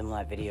to film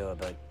that video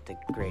about the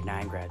grade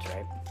 9 grads,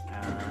 right?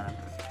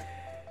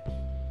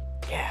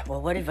 Yeah,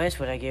 well, what advice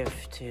would I give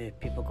to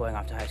people going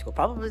off to high school?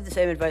 Probably the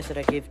same advice that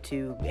I give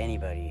to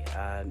anybody,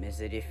 is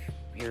that if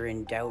you're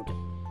in doubt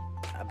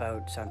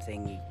about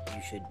something,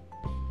 you should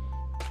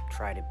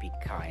try to be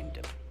kind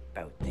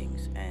about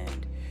things.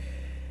 And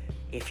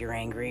if you're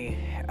angry,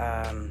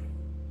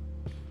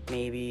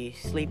 maybe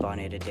sleep on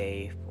it a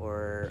day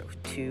or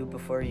two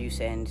before you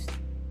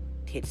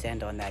hit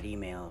send on that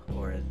email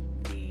or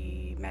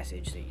the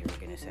message that you're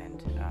going to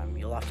send.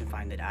 You'll often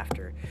find that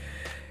after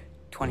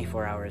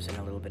 24 hours and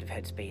a little bit of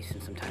headspace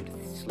and some time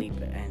to sleep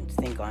and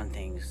think on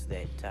things,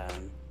 that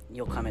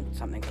you'll come at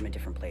something from a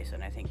different place.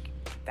 And I think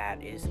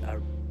that is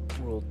a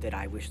rule that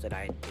I wish that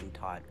I had been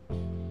taught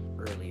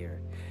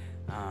earlier.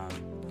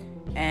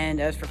 And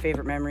as for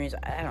favorite memories,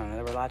 I don't know,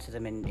 there were lots of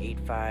them in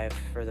 8-5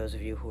 for those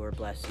of you who were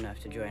blessed enough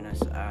to join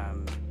us.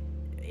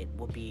 It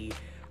will be,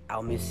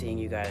 I'll miss seeing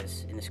you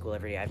guys in the school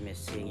every day. I've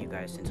missed seeing you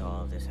guys since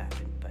all of this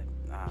happened, but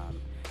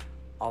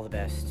all the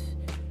best.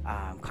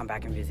 Come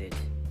back and visit,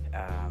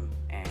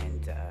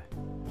 and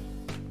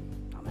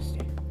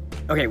namaste.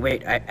 Okay,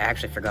 wait, I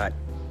actually forgot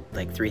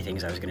like 3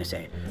 things I was gonna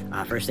say.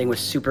 First thing was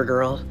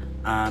Supergirl.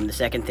 The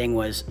second thing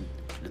was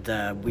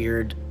the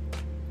weird,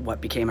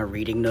 what became a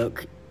reading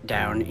nook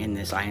down in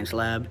the science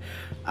lab.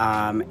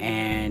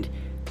 And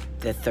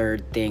the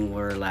third thing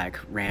were like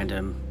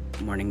random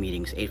morning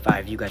meetings.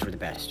 8-5, you guys were the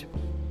best.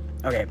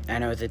 Okay, I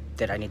know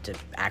that I need to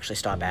actually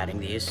stop adding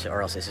these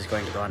or else this is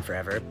going to go on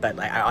forever, but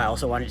like, I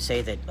also wanted to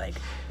say that like,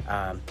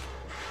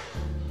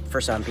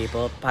 for some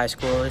people, high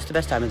school is the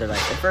best time of their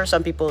life, and for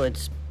some people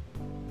it's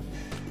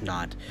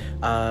not.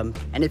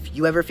 And if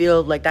you ever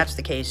feel like that's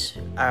the case,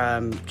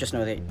 just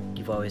know that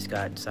you've always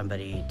got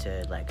somebody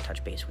to like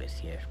touch base with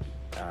here,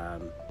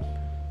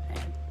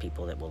 and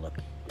people that will look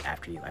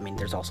after you. I mean,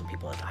 there's also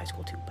people at the high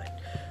school too, but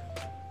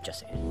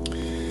just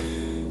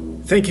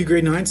saying. Thank you,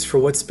 grade 9s, for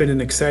what's been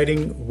an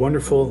exciting,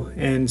 wonderful,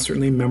 and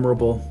certainly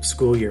memorable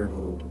school year.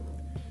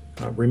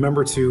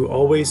 Remember to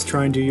always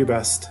try and do your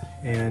best,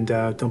 and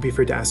don't be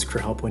afraid to ask for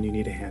help when you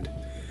need a hand.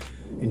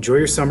 Enjoy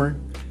your summer,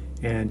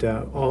 and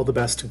all the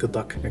best and good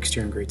luck next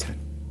year in grade 10.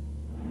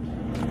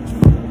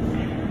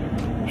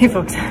 Hey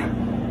folks,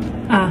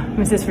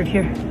 Miss Isford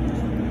here.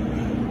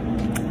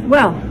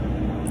 Well,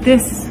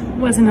 this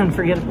was an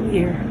unforgettable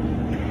year.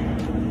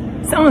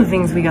 Some of the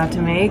things we got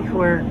to make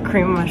were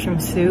cream of mushroom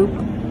soup,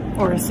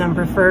 or as some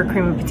prefer,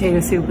 cream of potato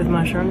soup with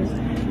mushrooms,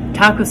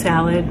 taco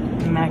salad,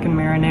 mac and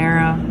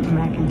marinara,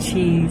 mac and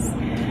cheese,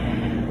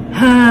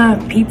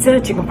 pizza,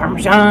 chicken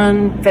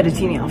parmesan,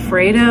 fettuccine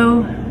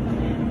alfredo,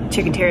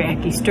 chicken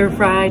teriyaki stir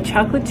fry,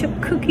 chocolate chip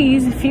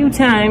cookies a few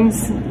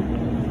times,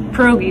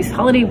 pierogies,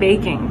 holiday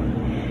baking,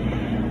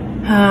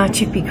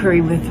 chickpea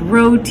curry with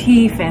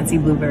roti, fancy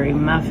blueberry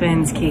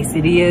muffins,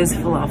 quesadillas,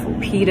 falafel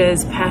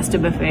pitas, pasta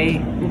buffet,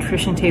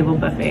 nutrition table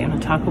buffet, and a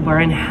taco bar.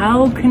 And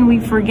how can we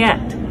forget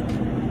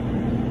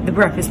the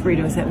breakfast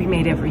burritos that we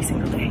made every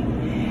single day?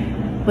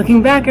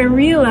 Looking back, I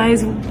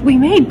realized we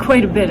made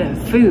quite a bit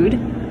of food,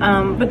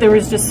 but there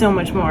was just so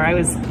much more I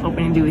was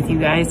hoping to do with you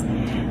guys.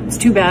 It's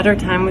too bad our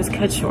time was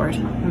cut short,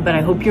 but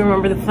I hope you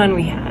remember the fun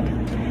we had,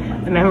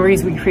 the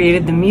memories we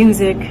created, the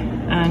music,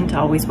 and to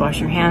always wash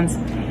your hands.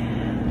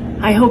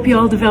 I hope you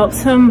all develop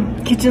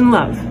some kitchen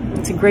love.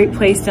 It's a great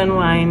place to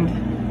unwind,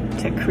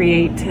 to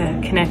create, to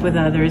connect with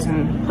others,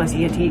 and plus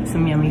you get to eat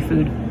some yummy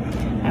food.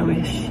 I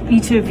wish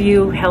each of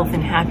you health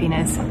and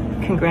happiness.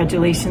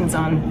 Congratulations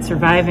on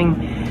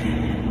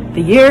surviving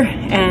the year,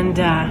 and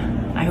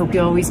I hope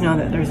you always know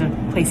that there's a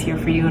place here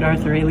for you at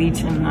Arthur A.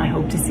 Leach, and I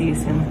hope to see you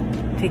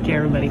soon. Take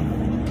care, everybody.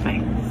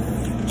 Bye.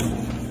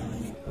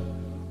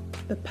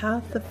 The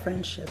path of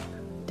friendship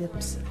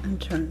dips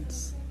and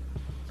turns,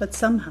 but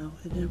somehow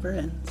it never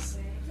ends,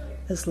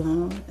 as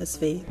long as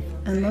faith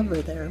and love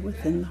are there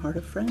within the heart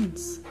of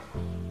friends.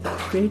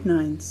 Grade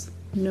 9s,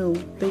 know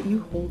that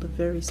you hold a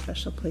very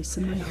special place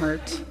in my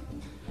heart,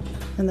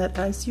 and that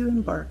as you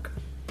embark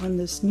on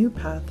this new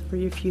path for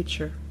your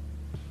future,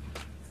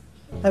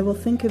 I will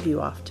think of you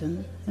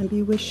often and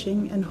be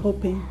wishing and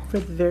hoping for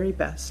the very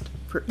best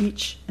for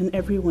each and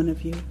every one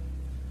of you.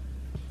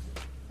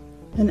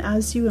 And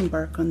as you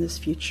embark on this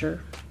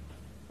future,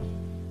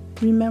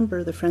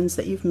 remember the friends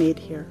that you've made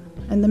here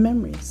and the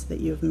memories that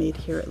you have made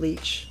here at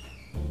Leach.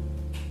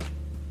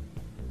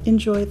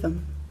 Enjoy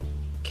them.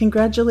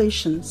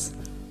 Congratulations.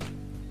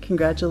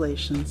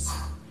 Congratulations.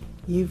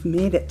 You've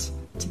made it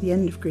to the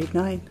end of grade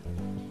 9.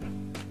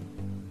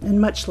 And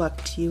much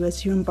luck to you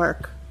as you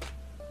embark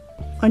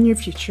on your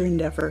future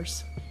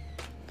endeavors.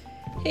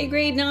 Hey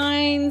grade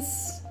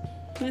 9s,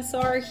 Miss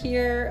R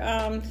here.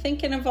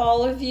 Thinking of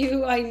all of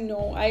you. I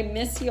know I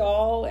miss you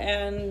all,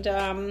 and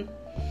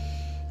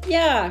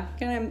yeah,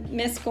 gonna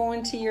miss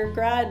going to your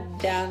grad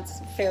dance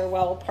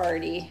farewell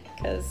party,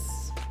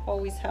 because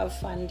always have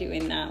fun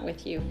doing that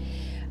with you.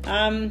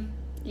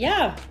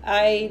 Yeah,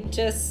 I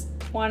just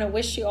want to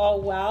wish you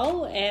all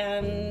well,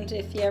 and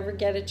if you ever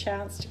get a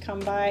chance to come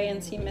by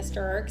and see Mr.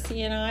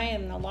 Arksey and I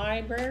in the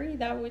library,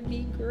 that would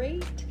be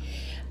great.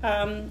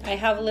 I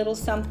have a little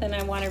something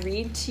I want to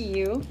read to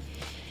you.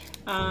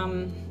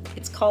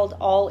 It's called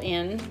All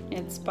In.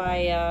 It's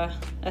by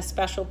a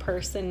special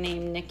person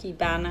named Nikki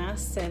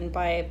Banas, and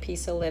by a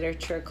piece of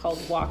literature called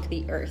Walk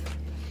the Earth.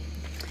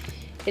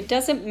 It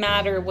doesn't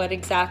matter what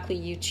exactly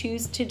you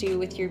choose to do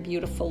with your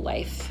beautiful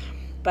life,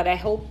 but I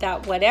hope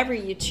that whatever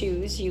you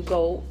choose, you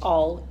go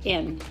all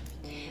in.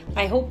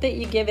 I hope that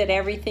you give it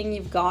everything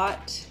you've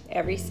got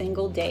every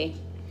single day.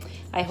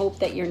 I hope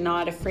that you're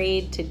not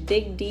afraid to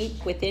dig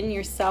deep within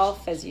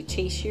yourself as you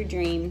chase your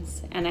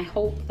dreams, and I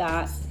hope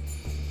that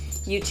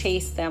you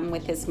chase them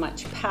with as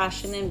much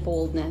passion and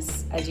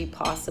boldness as you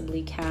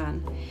possibly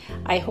can.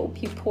 I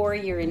hope you pour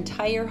your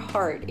entire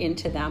heart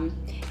into them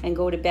and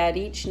go to bed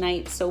each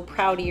night so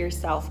proud of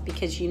yourself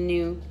because you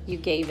knew you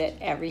gave it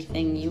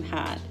everything you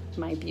had,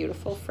 my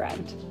beautiful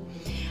friend.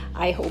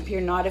 I hope you're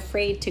not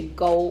afraid to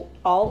go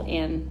all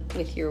in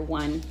with your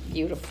one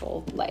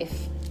beautiful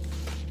life.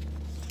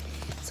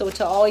 So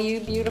to all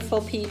you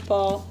beautiful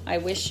people, I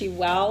wish you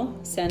well,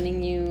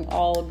 sending you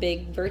all a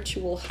big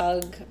virtual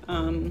hug.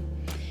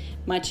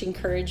 Much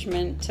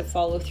encouragement to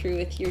follow through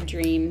with your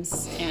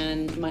dreams,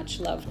 and much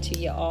love to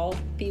you all.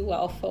 Be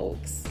well,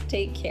 folks.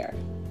 Take care.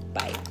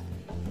 Bye.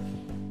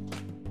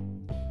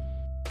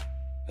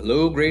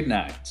 Hello, grade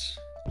 9s.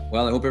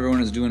 Well, I hope everyone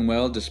is doing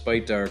well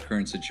despite our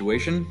current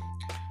situation.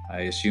 I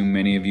assume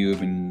many of you have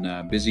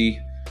been busy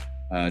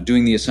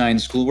doing the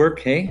assigned schoolwork.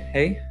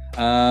 Hey.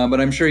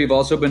 But I'm sure you've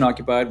also been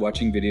occupied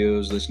watching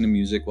videos, listening to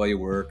music while you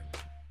work,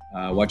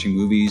 watching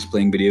movies,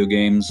 playing video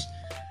games.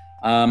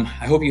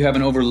 I hope you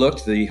haven't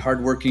overlooked the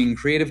hardworking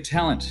creative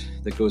talent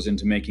that goes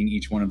into making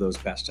each one of those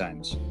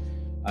pastimes.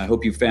 I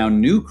hope you found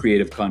new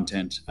creative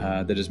content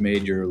that has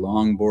made your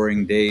long,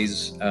 boring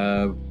days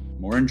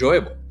more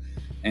enjoyable.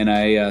 And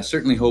I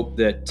certainly hope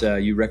that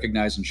you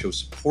recognize and show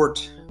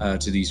support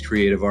to these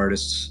creative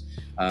artists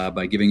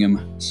by giving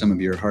them some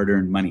of your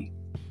hard-earned money.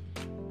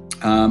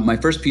 My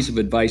first piece of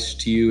advice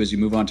to you as you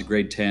move on to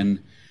grade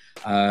 10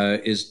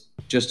 is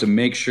just to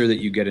make sure that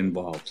you get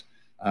involved.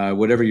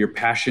 Whatever your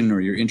passion or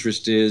your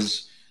interest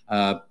is,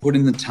 put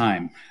in the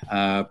time,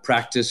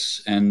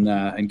 practice,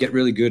 and get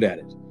really good at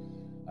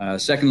it.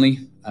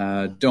 Secondly,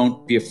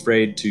 don't be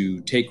afraid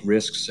to take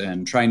risks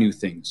and try new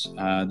things.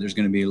 There's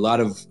going to be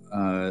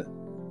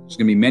there's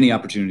going to be many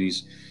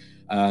opportunities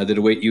that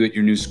await you at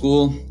your new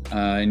school,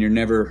 and you're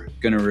never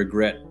going to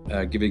regret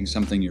giving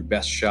something your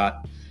best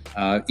shot.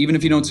 Even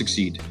if you don't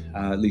succeed,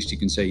 at least you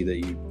can say that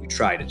you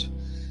tried it.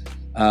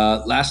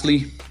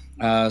 Lastly,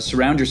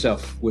 surround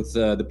yourself with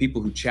the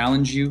people who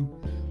challenge you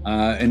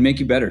and make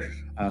you better.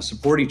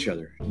 Support each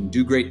other and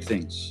do great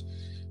things.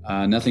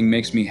 Nothing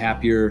makes me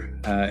happier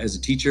as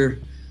a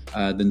teacher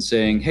than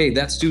saying, hey,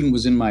 that student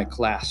was in my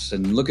class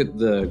and look at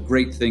the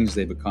great things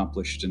they've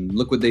accomplished and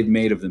look what they've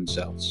made of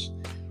themselves.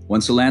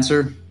 Once a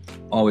Lancer,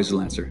 always a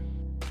Lancer.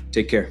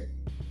 Take care.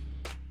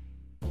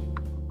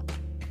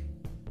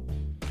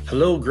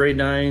 Hello, grade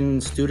 9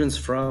 students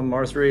from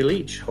Arthur A.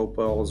 Leach. Hope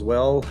all is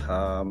well.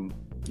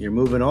 You're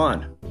moving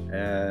on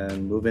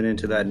and moving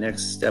into that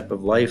next step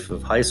of life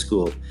of high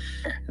school,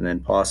 and then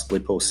possibly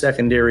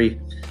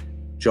post-secondary,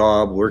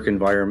 job, work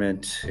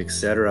environment,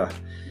 etc.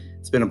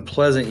 It's been a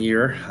pleasant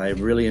year.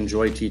 I've really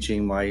enjoyed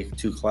teaching my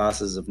two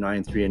classes of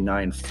 9-3 and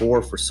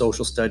 9-4 for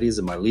social studies,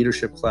 and my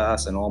leadership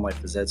class, and all my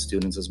phys ed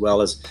students, as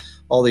well as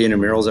all the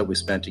intramurals that we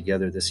spent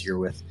together this year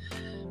with.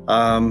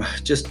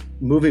 Just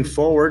moving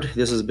forward,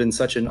 this has been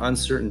such an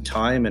uncertain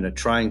time and a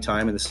trying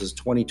time, and this is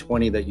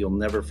 2020 that you'll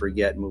never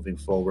forget moving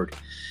forward.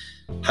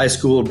 High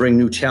school will bring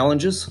new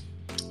challenges.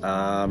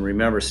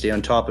 Remember, stay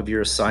on top of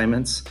your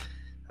assignments.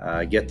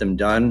 Get them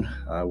done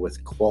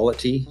with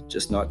quality,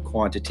 just not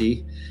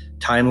quantity.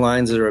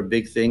 Timelines are a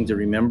big thing to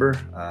remember.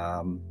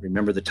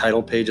 Remember the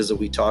title pages that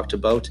we talked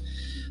about.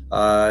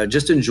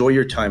 Just enjoy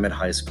your time at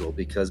high school,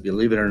 because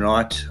believe it or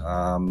not,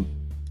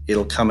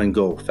 it'll come and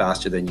go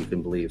faster than you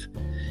can believe.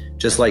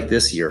 Just like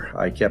this year,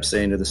 I kept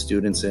saying to the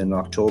students in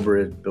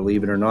October,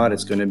 believe it or not,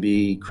 it's going to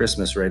be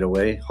Christmas right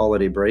away,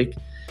 holiday break.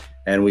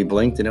 And we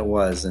blinked and it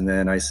was. And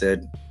then I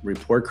said,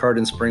 report card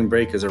and spring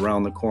break is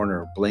around the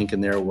corner. Blink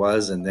and there it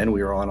was. And then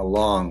we were on a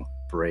long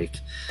break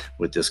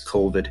with this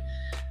COVID.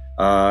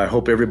 I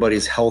hope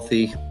everybody's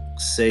healthy,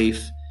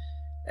 safe,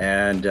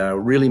 and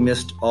really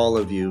missed all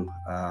of you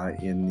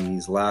in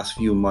these last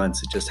few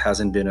months. It just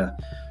hasn't been a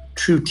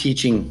true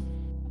teaching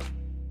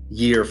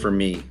year for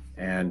me,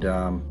 and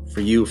for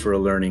you for a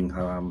learning.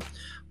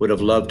 Would have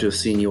loved to have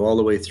seen you all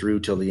the way through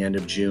till the end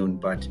of June,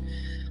 but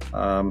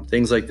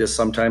things like this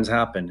sometimes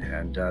happen,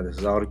 and this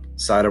is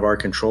outside of our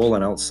control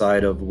and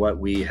outside of what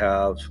we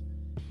have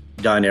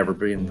done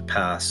ever in the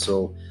past.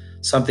 So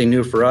something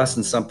new for us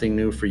and something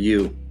new for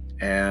you,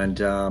 and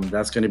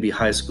that's going to be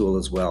high school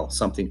as well,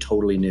 something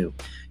totally new.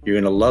 You're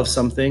going to love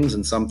some things,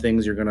 and some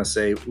things you're going to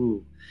say,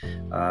 ooh,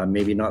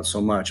 maybe not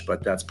so much,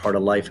 but that's part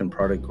of life and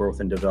part of growth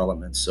and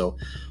development. So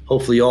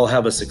hopefully you all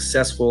have a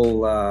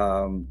successful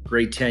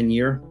grade 10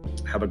 year.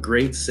 Have a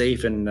great,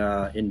 safe, and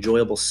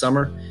enjoyable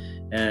summer,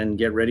 and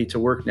get ready to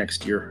work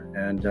next year.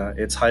 And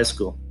it's high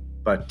school.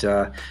 But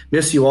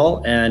miss you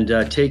all,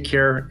 and take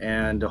care,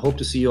 and hope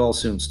to see you all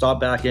soon. Stop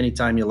back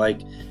anytime you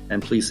like,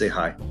 and please say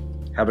hi.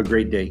 Have a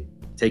great day.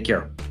 Take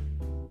care.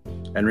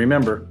 And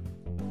remember,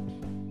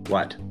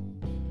 what?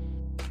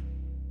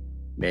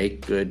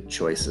 Make good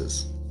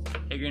choices.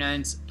 Hey Green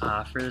Nines,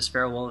 for this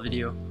farewell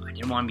video, I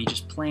didn't want to be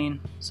just plain,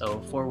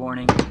 so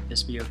forewarning,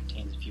 this video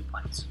contains a few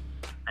puns.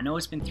 I know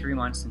it's been 3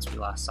 months since we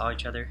last saw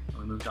each other and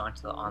we moved on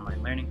to the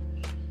online learning,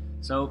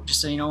 so just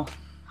so you know,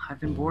 I've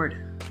been bored.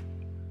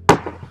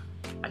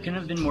 I couldn't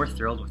have been more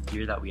thrilled with the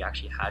year that we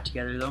actually had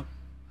together though,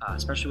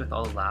 especially with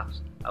all the laughs.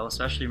 I will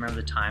especially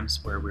remember the times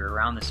where we were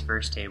around this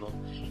first table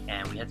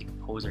and we had to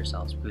compose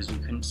ourselves because we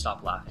couldn't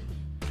stop laughing.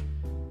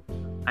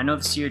 I know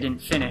this year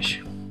didn't finish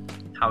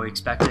how we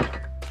expected,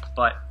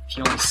 but if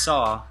you only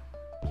saw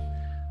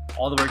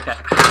all the work that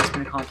has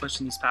been accomplished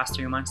in these past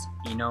 3 months,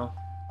 you know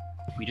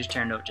we just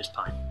turned out just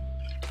fine.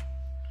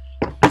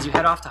 As you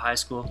head off to high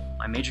school,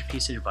 my major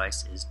piece of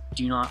advice is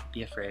do not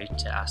be afraid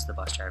to ask the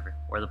bus driver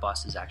where the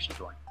bus is actually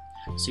going,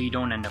 so you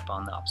don't end up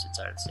on the opposite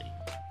side of the city.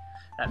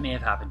 That may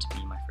have happened to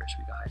me my first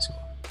week of high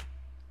school.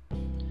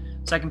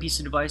 Second piece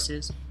of advice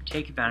is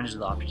take advantage of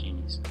the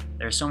opportunities.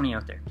 There are so many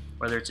out there,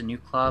 whether it's a new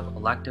club,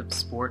 elective,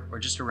 sport, or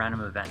just a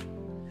random event.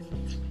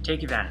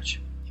 Take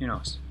advantage. Who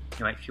knows?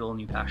 You might fuel a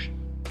new passion.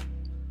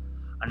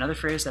 Another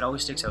phrase that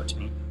always sticks out to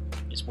me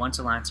is once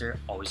a Lancer,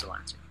 always a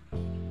Lancer.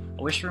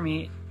 A wish for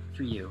me,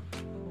 for you,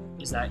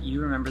 is that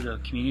you remember the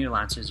community of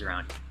Lancers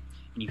around you,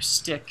 and you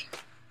stick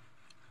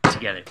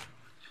together.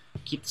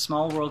 Keep the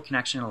small world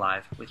connection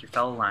alive with your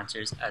fellow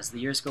Lancers as the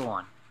years go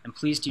on, and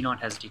please do not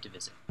hesitate to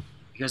visit,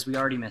 because we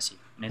already miss you,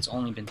 and it's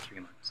only been 3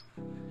 months.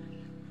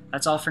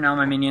 That's all for now,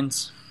 my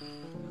minions.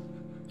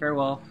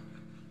 Farewell,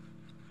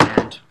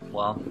 and,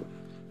 well,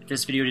 if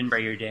this video didn't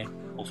brighten your day,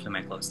 hopefully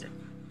my clothes did.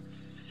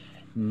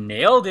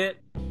 Nailed it!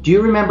 Do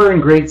you remember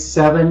in grade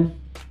 7,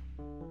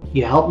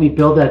 you helped me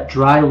build that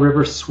dry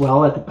river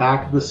swell at the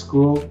back of the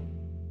school,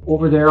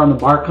 over there on the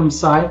Markham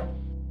side?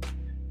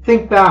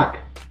 Think back.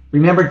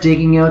 Remember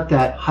digging out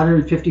that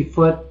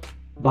 150-foot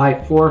by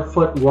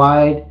 4-foot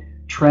wide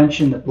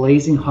trench in the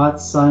blazing hot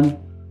sun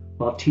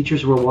while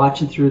teachers were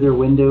watching through their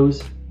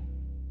windows?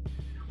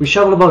 We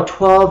shoveled about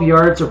 12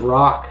 yards of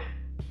rock.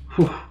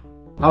 Whew,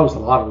 that was a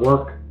lot of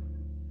work.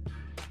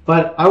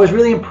 But I was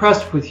really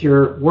impressed with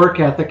your work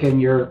ethic and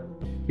your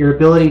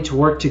ability to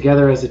work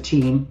together as a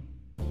team.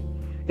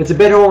 It's a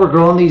bit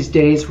overgrown these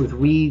days with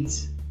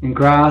weeds and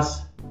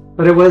grass,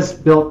 but it was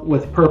built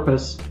with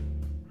purpose.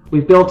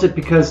 We built it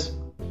because,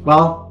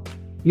 well,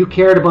 you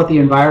cared about the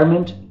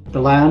environment,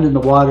 the land and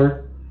the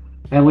water,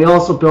 and we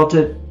also built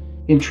it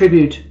in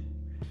tribute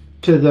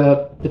to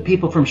the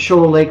people from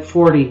Shoal Lake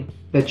 40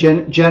 that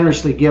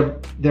generously give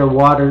their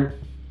water.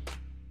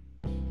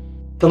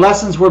 The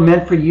lessons were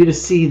meant for you to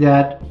see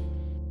that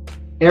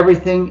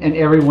everything and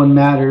everyone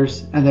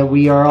matters and that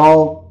we are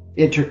all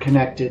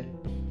interconnected.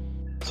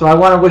 So I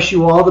want to wish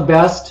you all the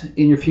best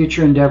in your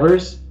future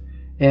endeavors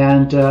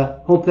and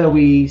hope that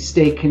we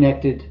stay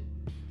connected.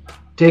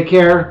 Take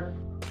care.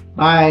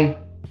 Bye.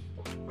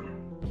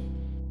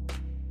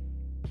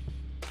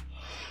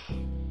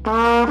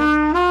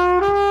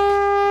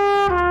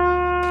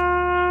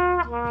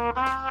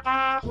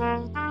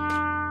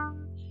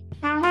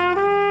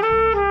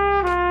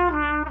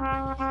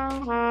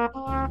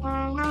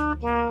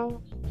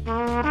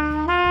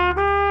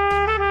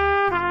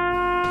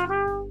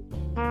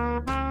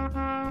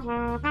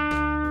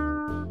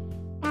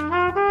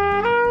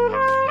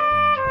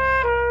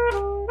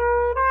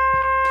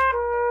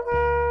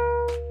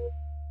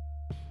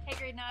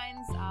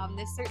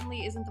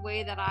 certainly isn't the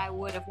way that I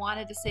would have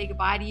wanted to say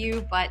goodbye to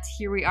you, but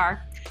here we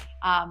are.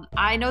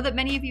 I know that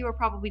many of you are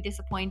probably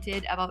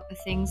disappointed about the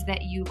things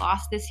that you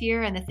lost this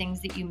year and the things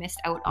that you missed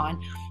out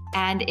on,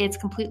 and it's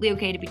completely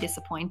okay to be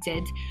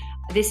disappointed.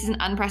 This is an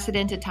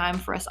unprecedented time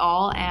for us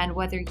all, and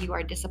whether you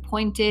are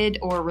disappointed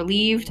or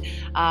relieved,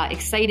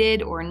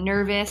 excited or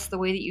nervous, the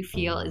way that you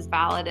feel is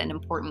valid and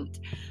important.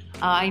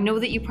 I know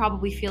that you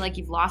probably feel like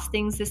you've lost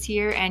things this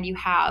year, and you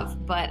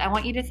have, but I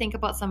want you to think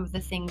about some of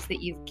the things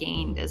that you've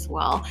gained as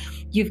well.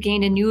 You've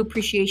gained a new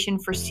appreciation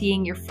for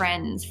seeing your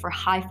friends, for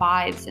high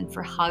fives and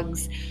for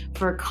hugs,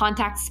 for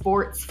contact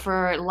sports,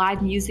 for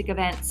live music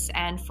events,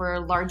 and for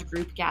large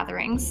group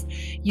gatherings.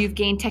 You've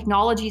gained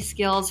technology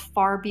skills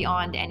far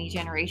beyond any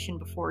generation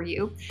before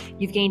you.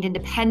 You've gained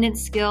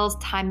independence skills,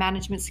 time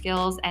management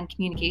skills, and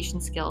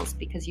communication skills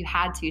because you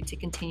had to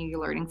continue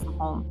your learning from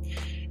home.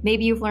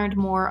 Maybe you've learned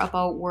more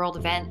about world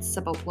events,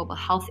 about global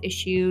health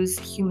issues,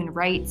 human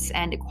rights,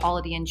 and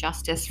equality and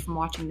justice from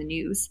watching the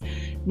news.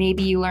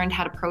 Maybe you learned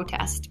how to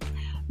protest.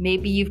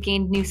 Maybe you've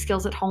gained new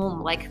skills at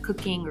home, like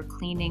cooking or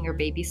cleaning or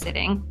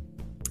babysitting.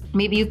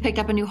 Maybe you've picked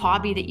up a new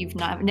hobby that you've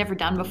never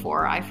done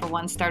before. I, for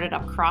one, started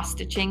up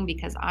cross-stitching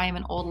because I am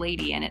an old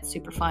lady and it's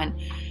super fun.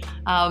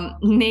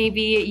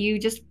 Maybe you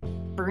just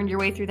burned your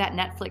way through that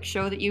Netflix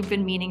show that you've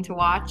been meaning to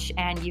watch,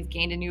 and you've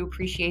gained a new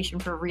appreciation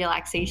for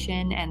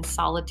relaxation and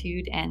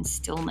solitude and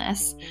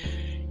stillness.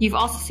 You've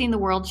also seen the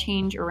world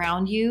change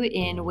around you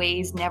in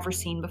ways never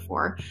seen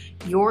before.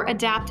 Your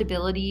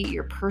adaptability,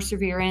 your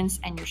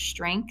perseverance, and your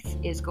strength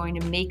is going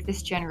to make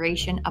this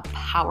generation a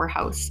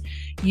powerhouse.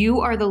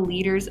 You are the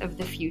leaders of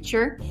the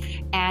future,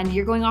 and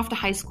you're going off to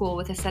high school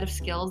with a set of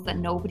skills that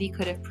nobody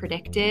could have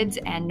predicted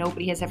and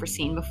nobody has ever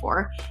seen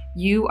before.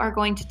 You are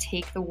going to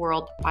take the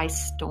world by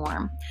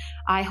storm.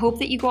 I hope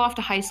that you go off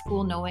to high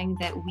school knowing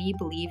that we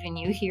believe in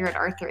you here at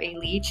Arthur A.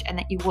 Leach and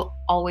that you will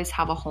always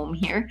have a home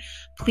here.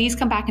 Please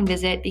come back and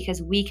visit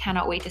because we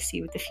cannot wait to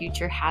see what the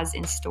future has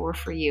in store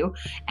for you.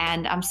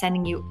 And I'm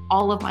sending you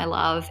all of my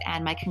love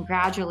and my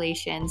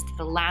congratulations to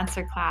the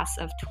Lancer class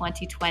of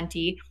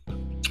 2020.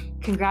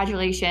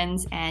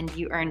 Congratulations, and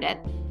you earned it.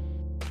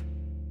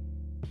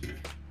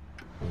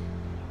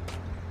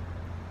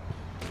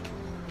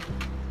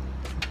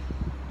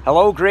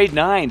 Hello, grade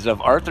 9s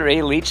of Arthur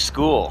A. Leach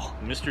School.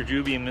 Mr.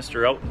 Juby and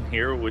Mr. Oughton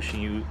here,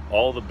 wishing you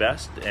all the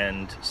best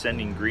and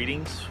sending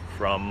greetings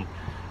from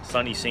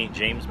sunny St.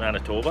 James,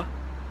 Manitoba.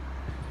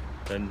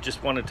 And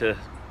just wanted to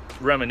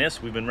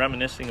reminisce. We've been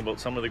reminiscing about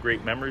some of the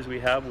great memories we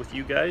have with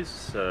you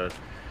guys.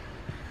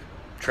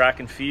 Track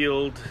and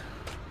field.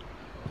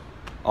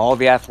 All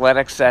the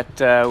athletics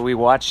that we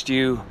watched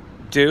you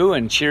do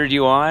and cheered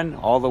you on.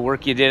 All the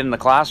work you did in the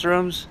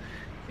classrooms.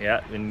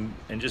 Yeah, and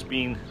just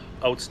being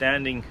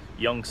outstanding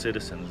young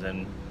citizens,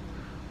 and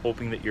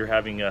hoping that you're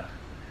having a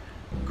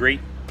great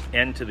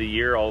end to the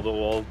year,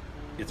 although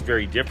it's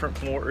very different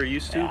from what we're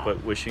used to,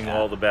 but wishing you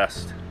all the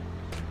best.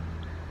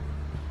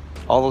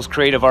 All those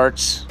creative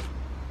arts,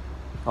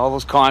 all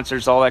those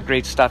concerts, all that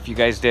great stuff you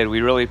guys did.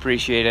 We really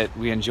appreciate it.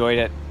 We enjoyed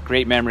it.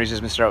 Great memories,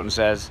 as Mr. Oughton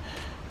says.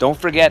 Don't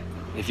forget,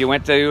 if you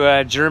went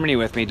to Germany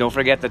with me, don't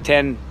forget the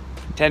 10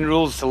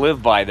 rules to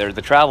live by there,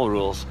 the travel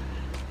rules.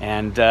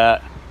 And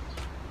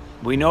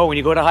we know when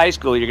you go to high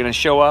school, you're going to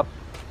show up,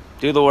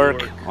 do the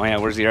work. Oh yeah,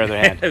 where's the other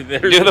hand?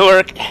 Do the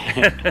work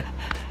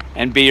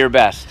and be your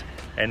best.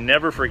 And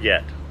never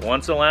forget,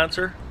 once a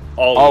Lancer,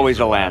 always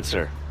a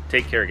Lancer.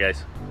 Take care,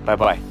 guys.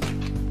 Bye-bye.